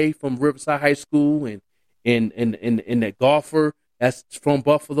the NBA from Riverside High School, and that golfer that's from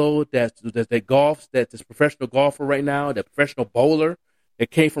Buffalo, that's professional golfer right now, that professional bowler that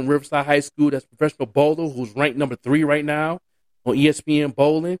came from Riverside High School, that's professional bowler who's ranked number 3 right now on ESPN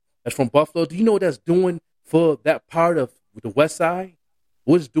Bowling, that's from Buffalo. Do you know what that's doing for that part of the West Side?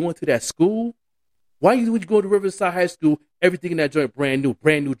 What it's doing to that school? Why would you go to Riverside High School, everything in that joint brand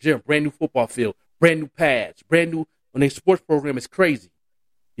new gym, brand new football field, brand new pads, brand new, when their sports program is crazy?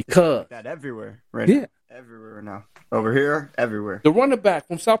 Because that everywhere right now. Everywhere now. Over here, everywhere. The running back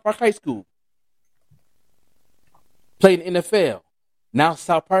from South Park High School played in the NFL. Now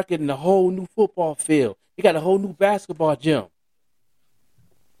South Park getting a whole new football field. They got a whole new basketball gym.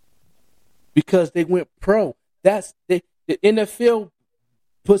 Because they went pro. the NFL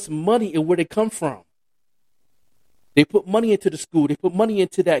puts money in where they come from. They put money into the school. They put money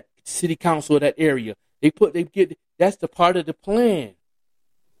into that city council of that area. That's the part of the plan.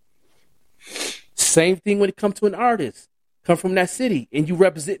 Same thing when it comes to an artist. Come from that city and you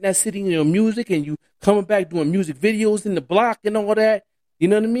represent that city in your music and you coming back doing music videos in the block and all that. You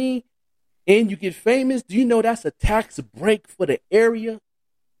know what I mean? And you get famous. Do you know that's a tax break for the area?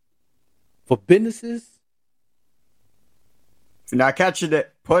 For businesses? If you're not catching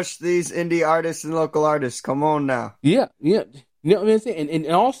it, push these indie artists and local artists. Come on now. Yeah. You know what I'm saying? And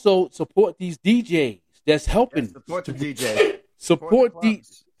also support these DJs that's helping. Yes, support the DJs. Support the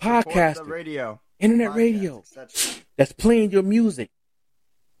podcasters. Support the radio. Internet radio. That's playing your music.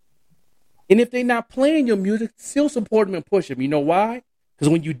 And if they're not playing your music, still support them and push them. You know why? Because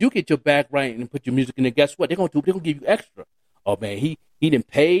when you do get your back right and put your music in there, guess what? They're gonna give you extra. Oh man, he done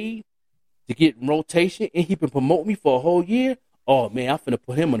paid to get in rotation and he been promoting me for a whole year. Oh man, I'm finna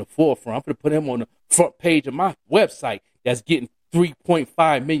put him on the forefront. I'm finna put him on the front page of my website that's getting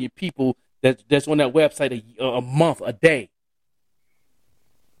 3.5 million people that's on that website a month, a day.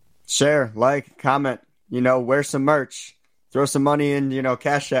 Share, like, comment, wear some merch, throw some money in,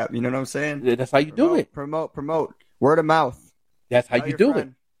 Cash App. You know what I'm saying? That's how you do it. Promote. Word of mouth. That's how you do it.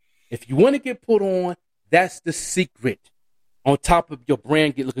 If you want to get put on, that's the secret. On top of your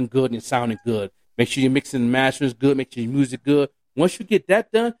brand get looking good and sounding good. Make sure your mixing and mastering is good. Make sure your music good. Once you get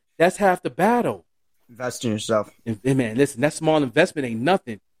that done, that's half the battle. Invest in yourself. And man, listen, that small investment ain't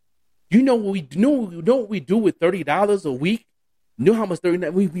nothing. You know what we do with $30 a week? You know how much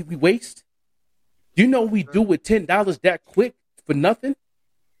 $30 we waste? You know what we do with $10 that quick for nothing?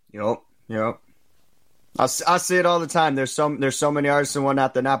 Yep. I see it all the time. There's so many artists and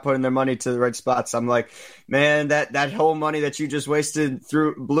whatnot, they're not putting their money to the right spots. I'm like, man, that whole money that you just wasted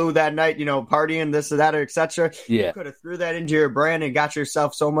blew that night, partying, this or that, or etc. Yeah. You could have threw that into your brand and got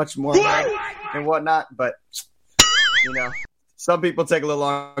yourself so much more money and whatnot. But some people take a little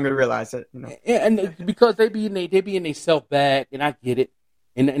longer to realize it. And because they be in their self bag, and I get it,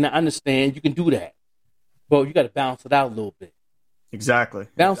 and I understand you can do that, but you got to balance it out a little bit. Exactly.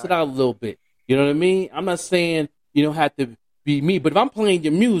 Balance it out a little bit. You know what I mean? I'm not saying you don't have to be me, but if I'm playing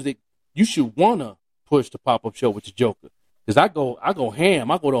your music, you should wanna push the pop-up show with the Joker, because I go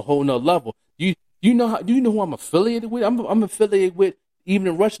ham. I go to a whole nother level. Do you know who I'm affiliated with? I'm affiliated with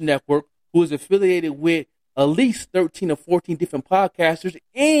Evening Rush Network, who is affiliated with at least 13 or 14 different podcasters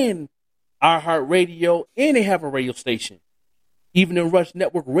and iHeartRadio, and they have a radio station, Evening Rush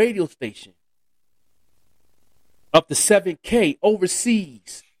Network radio station, up to 7K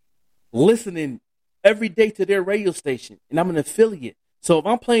overseas, listening every day to their radio station, and I'm an affiliate. So if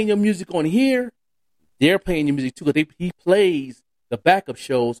I'm playing your music on here, they're playing your music too, because he plays the backup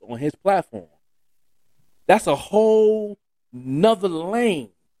shows on his platform. That's a whole nother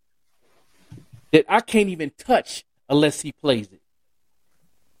lane that I can't even touch unless he plays it.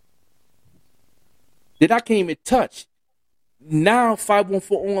 That I can't even touch. Now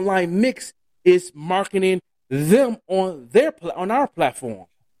 514 Online Mix is marketing them on our platform.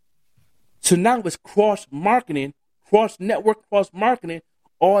 So now it's cross-marketing, cross-network, cross-marketing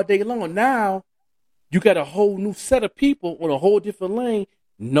all day long. Now you got a whole new set of people on a whole different lane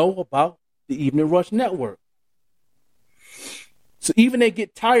know about the Evening Rush Network. So even they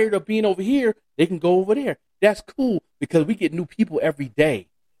get tired of being over here, they can go over there. That's cool, because we get new people every day.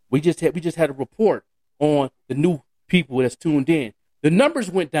 We just had a report on the new people that's tuned in. The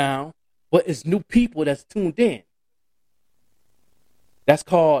numbers went down, but it's new people that's tuned in. That's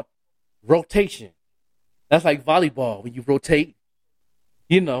called rotation. That's like volleyball. When you rotate,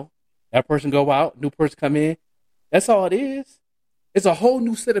 that person go out, new person come in. That's all it is. It's a whole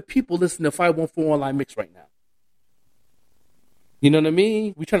new set of people listening to 514 Online Mix right now. You know what I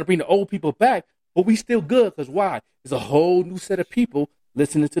mean? We're trying to bring the old people back, but we still good, because why? There's a whole new set of people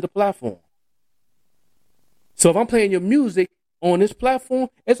listening to the platform. So if I'm playing your music on this platform,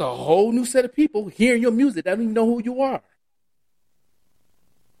 it's a whole new set of people hearing your music that don't even know who you are.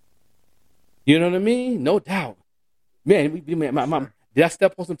 You know what I mean? No doubt. Man, did I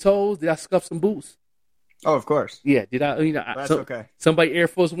step on some toes? Did I scuff some boots? Oh, of course. Yeah, did I? That's okay. Somebody Air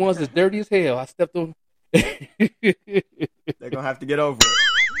Force Ones is dirty as hell. I stepped on. They're going to have to get over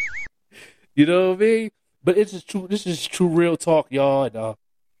it. You know what I mean? But it's just true. This is true real talk, y'all. And,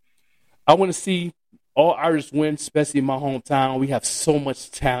 I want to see all artists win, especially in my hometown. We have so much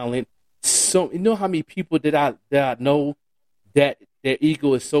talent. So, you know how many people that I know that their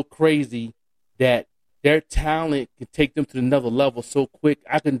ego is so crazy that their talent can take them to another level so quick.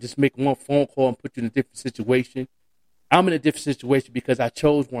 I can just make one phone call and put you in a different situation. I'm in a different situation because I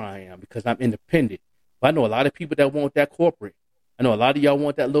chose where I am, because I'm independent. But I know a lot of people that want that corporate. I know a lot of y'all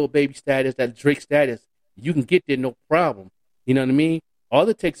want that little baby status, that Drake status. You can get there, no problem. You know what I mean? All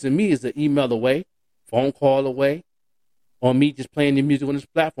it takes of me is an email away, phone call away, or me just playing the music on this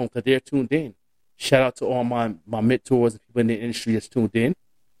platform because they're tuned in. Shout out to all my mentors and people in the industry that's tuned in.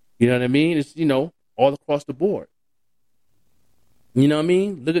 You know what I mean? It's, you know, all across the board. You know what I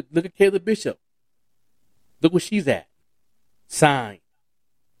mean? Look at Kayla Bishop. Look where she's at. Signed.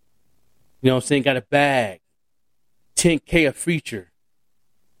 You know what I'm saying? Got a bag. 10K a feature.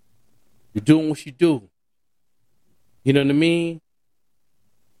 You're doing what you do. You know what I mean?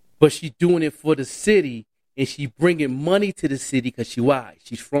 But she's doing it for the city, and she bringing money to the city because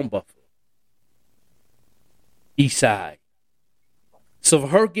she's from Buffalo. East Side. So for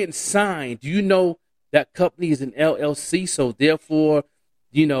her getting signed, do you know that company is an LLC? So therefore,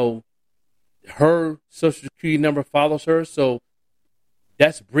 you know, her social security number follows her. So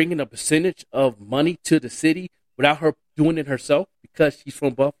that's bringing a percentage of money to the city without her doing it herself because she's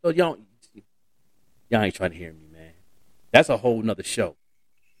from Buffalo. Y'all ain't trying to hear me, man. That's a whole nother show.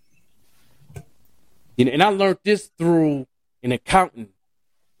 You know, and I learned this through an accountant.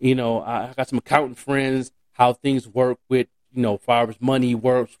 You know, I got some accountant friends, how things work with, you know, far as money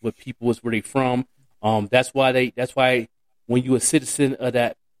works with people is where they from. That's why when you a citizen of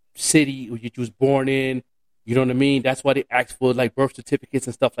that city you was born in, you know what I mean? That's why they ask for like birth certificates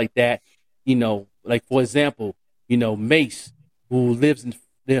and stuff like that. You know, like for example, you know, Mace, who lives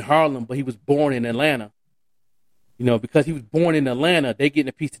in Harlem, but he was born in Atlanta. You know, because he was born in Atlanta, they getting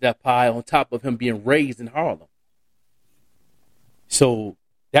a piece of that pie on top of him being raised in Harlem. So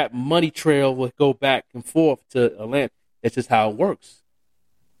that money trail will go back and forth to Atlanta. That's just how it works.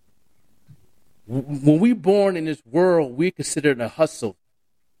 When we're born in this world, we're considered a hustle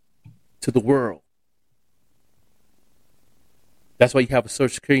to the world. That's why you have a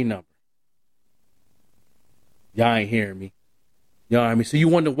social security number. Y'all ain't hearing me. You know what I mean? So you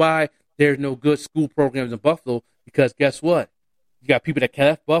wonder why there's no good school programs in Buffalo, because guess what? You got people that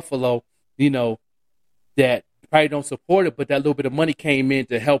left Buffalo, you know, that probably don't support it, but that little bit of money came in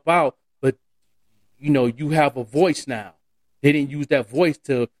to help out. But, you know, you have a voice now. They didn't use that voice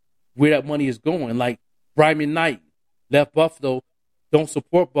to where that money is going. Like Brian Knight left Buffalo, don't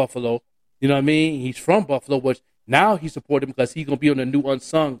support Buffalo. You know what I mean? He's from Buffalo, which now he supported him because he's gonna be on the new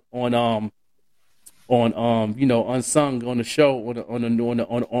Unsung on you know, Unsung on the show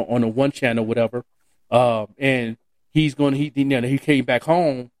on the one channel, whatever. And he came back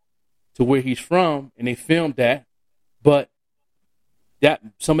home to where he's from, and they filmed that. But that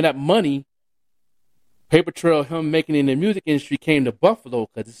some of that money, paper trail, him making it in the music industry, came to Buffalo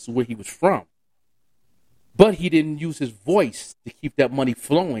because this is where he was from. But he didn't use his voice to keep that money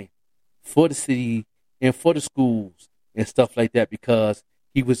flowing for the city and for the schools and stuff like that, because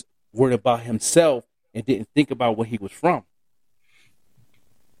he was worried about himself and didn't think about where he was from.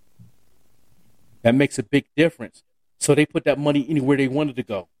 That makes a big difference. So they put that money anywhere they wanted to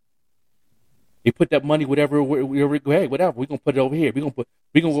go. They put that money wherever hey, whatever. We're gonna put it over here. We're gonna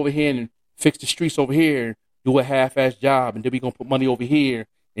go over here and fix the streets over here, do a half-ass job, and then we're gonna put money over here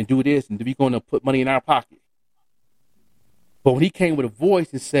and do this, and then we're gonna put money in our pocket. But when he came with a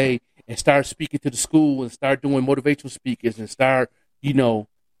voice and started speaking to the school and start doing motivational speakers and start, you know,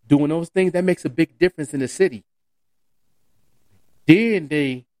 doing those things, that makes a big difference in the city. Then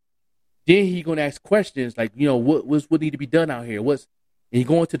he gonna ask questions like, you know, what need to be done out here? And he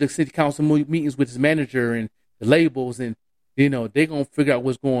going to the city council meetings with his manager and the labels, and you know they're gonna figure out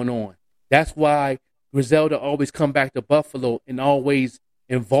what's going on. That's why Griselda always come back to Buffalo and always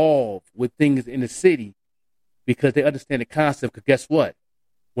involved with things in the city, because they understand the concept. Because guess what?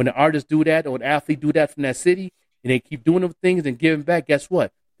 When an artist do that or an athlete do that from that city, and they keep doing them things and giving back, guess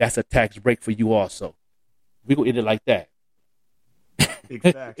what? That's a tax break for you also. We gonna end it like that. Big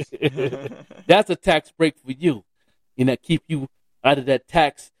facts. That's a tax break for you. You know, keep you out of that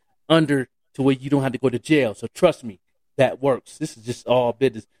tax under to where you don't have to go to jail. So trust me, that works. This is just all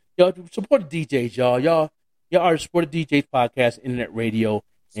business. Y'all support the DJs, y'all. Y'all are support the DJs podcast, internet radio,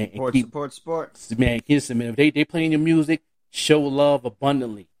 and support sports. Man, listen, man. If they playing your music, show love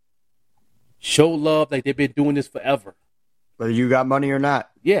abundantly. Show love like they've been doing this forever. Whether you got money or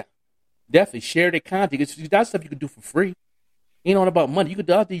not. Yeah, definitely share their content. That's stuff you can do for free. Ain't all about money. You can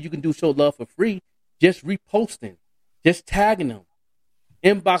do other things you can do, show love for free. Just reposting, just tagging them,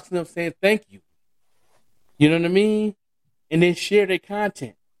 inboxing them, saying thank you. You know what I mean? And then share their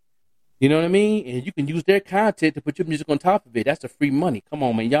content. You know what I mean? And you can use their content to put your music on top of it. That's the free money. Come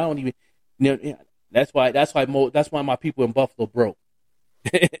on, man. Y'all don't even. You know, that's why my people in Buffalo broke.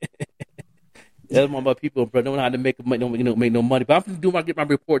 That's why my people in Buffalo don't know how to make no money. But I'm gonna get my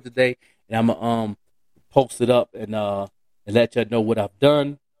report today, and I'm post it up and let y'all know what I've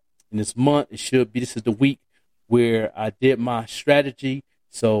done in this month. This is the week where I did my strategy.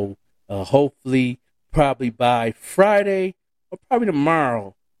 So hopefully, probably by Friday or probably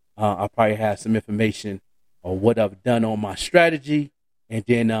tomorrow, I'll probably have some information on what I've done on my strategy, and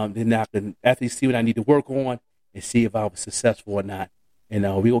then I can actually see what I need to work on and see if I was successful or not. And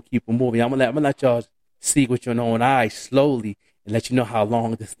we gonna keep it moving. I'm gonna let y'all see with your own eyes slowly and let you know how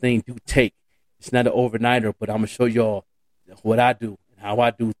long this thing do take. It's not an overnighter, but I'm gonna show y'all what I do and how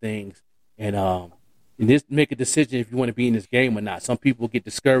I do things, and just make a decision if you want to be in this game or not. Some people get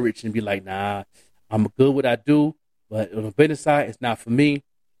discouraged and be like, nah, I'm good at what I do, but on the business side, it's not for me.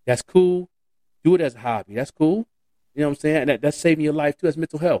 That's cool. Do it as a hobby. That's cool. You know what I'm saying? And that's saving your life too. That's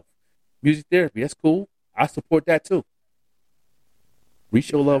mental health. Music therapy. That's cool. I support that too. We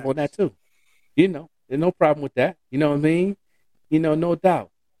show love on that too. You know, there's no problem with that. You know what I mean? You know, no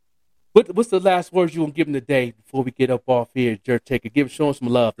doubt. What's the last words you want to give them today before we get up off here, Jerk Taker? Show them some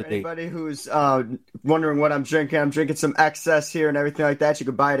love today. Anybody who's wondering what I'm drinking some excess here and everything like that. You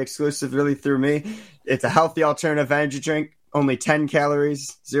can buy it exclusively through me. It's a healthy alternative energy drink. Only 10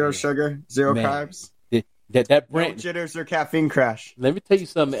 calories, zero sugar, zero carbs. That brand, no jitters or caffeine crash. Let me tell you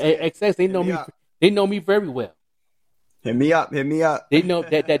something. XS, they know me. They know me very well. Hit me up. They know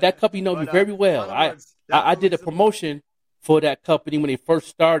that company know me very well. I did a promotion for that company when they first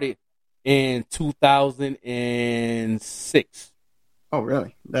started in 2006. Oh,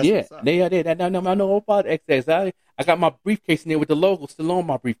 really? Yeah, they did. I know about XS. I got my briefcase in there with the logo still on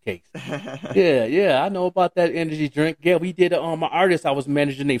my briefcase. yeah, I know about that energy drink. Yeah, we did my artist I was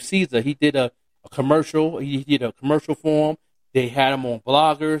managing named Caesar. He did a commercial. He did a commercial for him. They had him on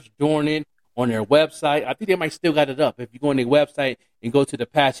Bloggers, doing it on their website. I think they might still got it up. If you go on their website and go to the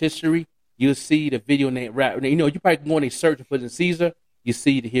past history, you'll see the video name. You know, you probably can go on and search and put in Caesar. You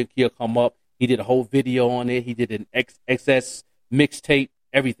see he'll come up. He did a whole video on it. He did an XS mixtape,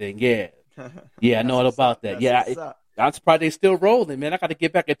 everything. Yeah, I know all about that. Yeah, I'm surprised they still rolling, man. I got to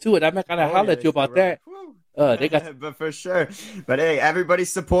get back into it. I got to holler at you about that. They got, but for sure. But hey, everybody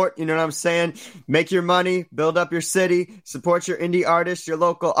support. You know what I'm saying? Make your money, build up your city, support your indie artists, your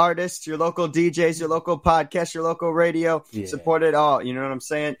local DJs, your local podcast, your local radio. Yeah. Support it all. You know what I'm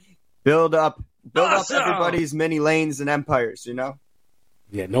saying? Build up everybody's mini lanes and empires. You know?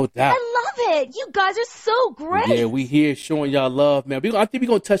 Yeah, no doubt. I love it. You guys are so great. Yeah, we here showing y'all love, man. I think we're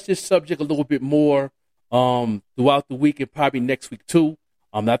gonna touch this subject a little bit more throughout the week and probably next week too.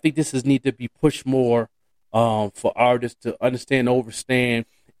 I think this need to be pushed more for artists to understand, overstand,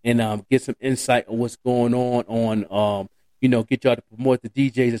 and get some insight on what's going on. Get y'all to promote the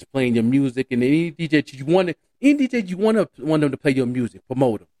DJs that's playing your music, and any DJ you want them to play your music,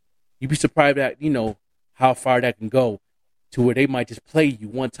 promote them. You'd be surprised at how far that can go, to where they might just play you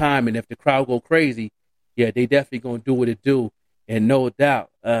one time, and if the crowd go crazy, yeah, they definitely gonna do what it do, and no doubt.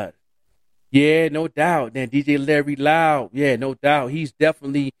 Then DJ Larry Loud, yeah, no doubt, he's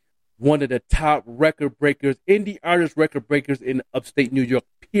definitely one of the top record breakers, indie artist record breakers in upstate New York,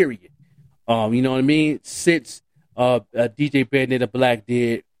 period. You know what I mean? Since DJ Bandana Black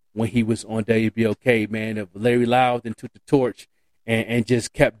did when he was on WBOK, man, Larry Loud then took the torch and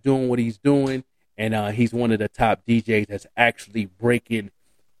just kept doing what he's doing. And he's one of the top DJs that's actually breaking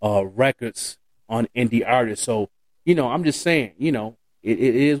records on indie artists. So, I'm just saying, it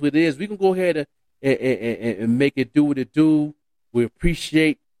is what it is. We can go ahead and make it do what it do. We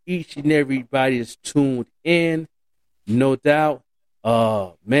appreciate each and everybody that's tuned in, no doubt.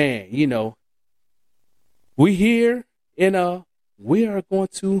 Man, we here, and we are going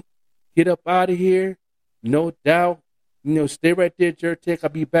to get up out of here, no doubt. Stay right there, Jerk Tech.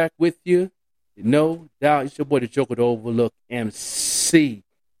 I'll be back with you. No doubt. It's your boy, the Joker, the Overlook MC.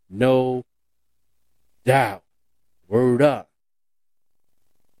 No doubt. Word up.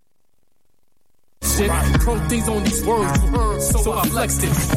 Shit, pro things on these words you heard, so I flexed it.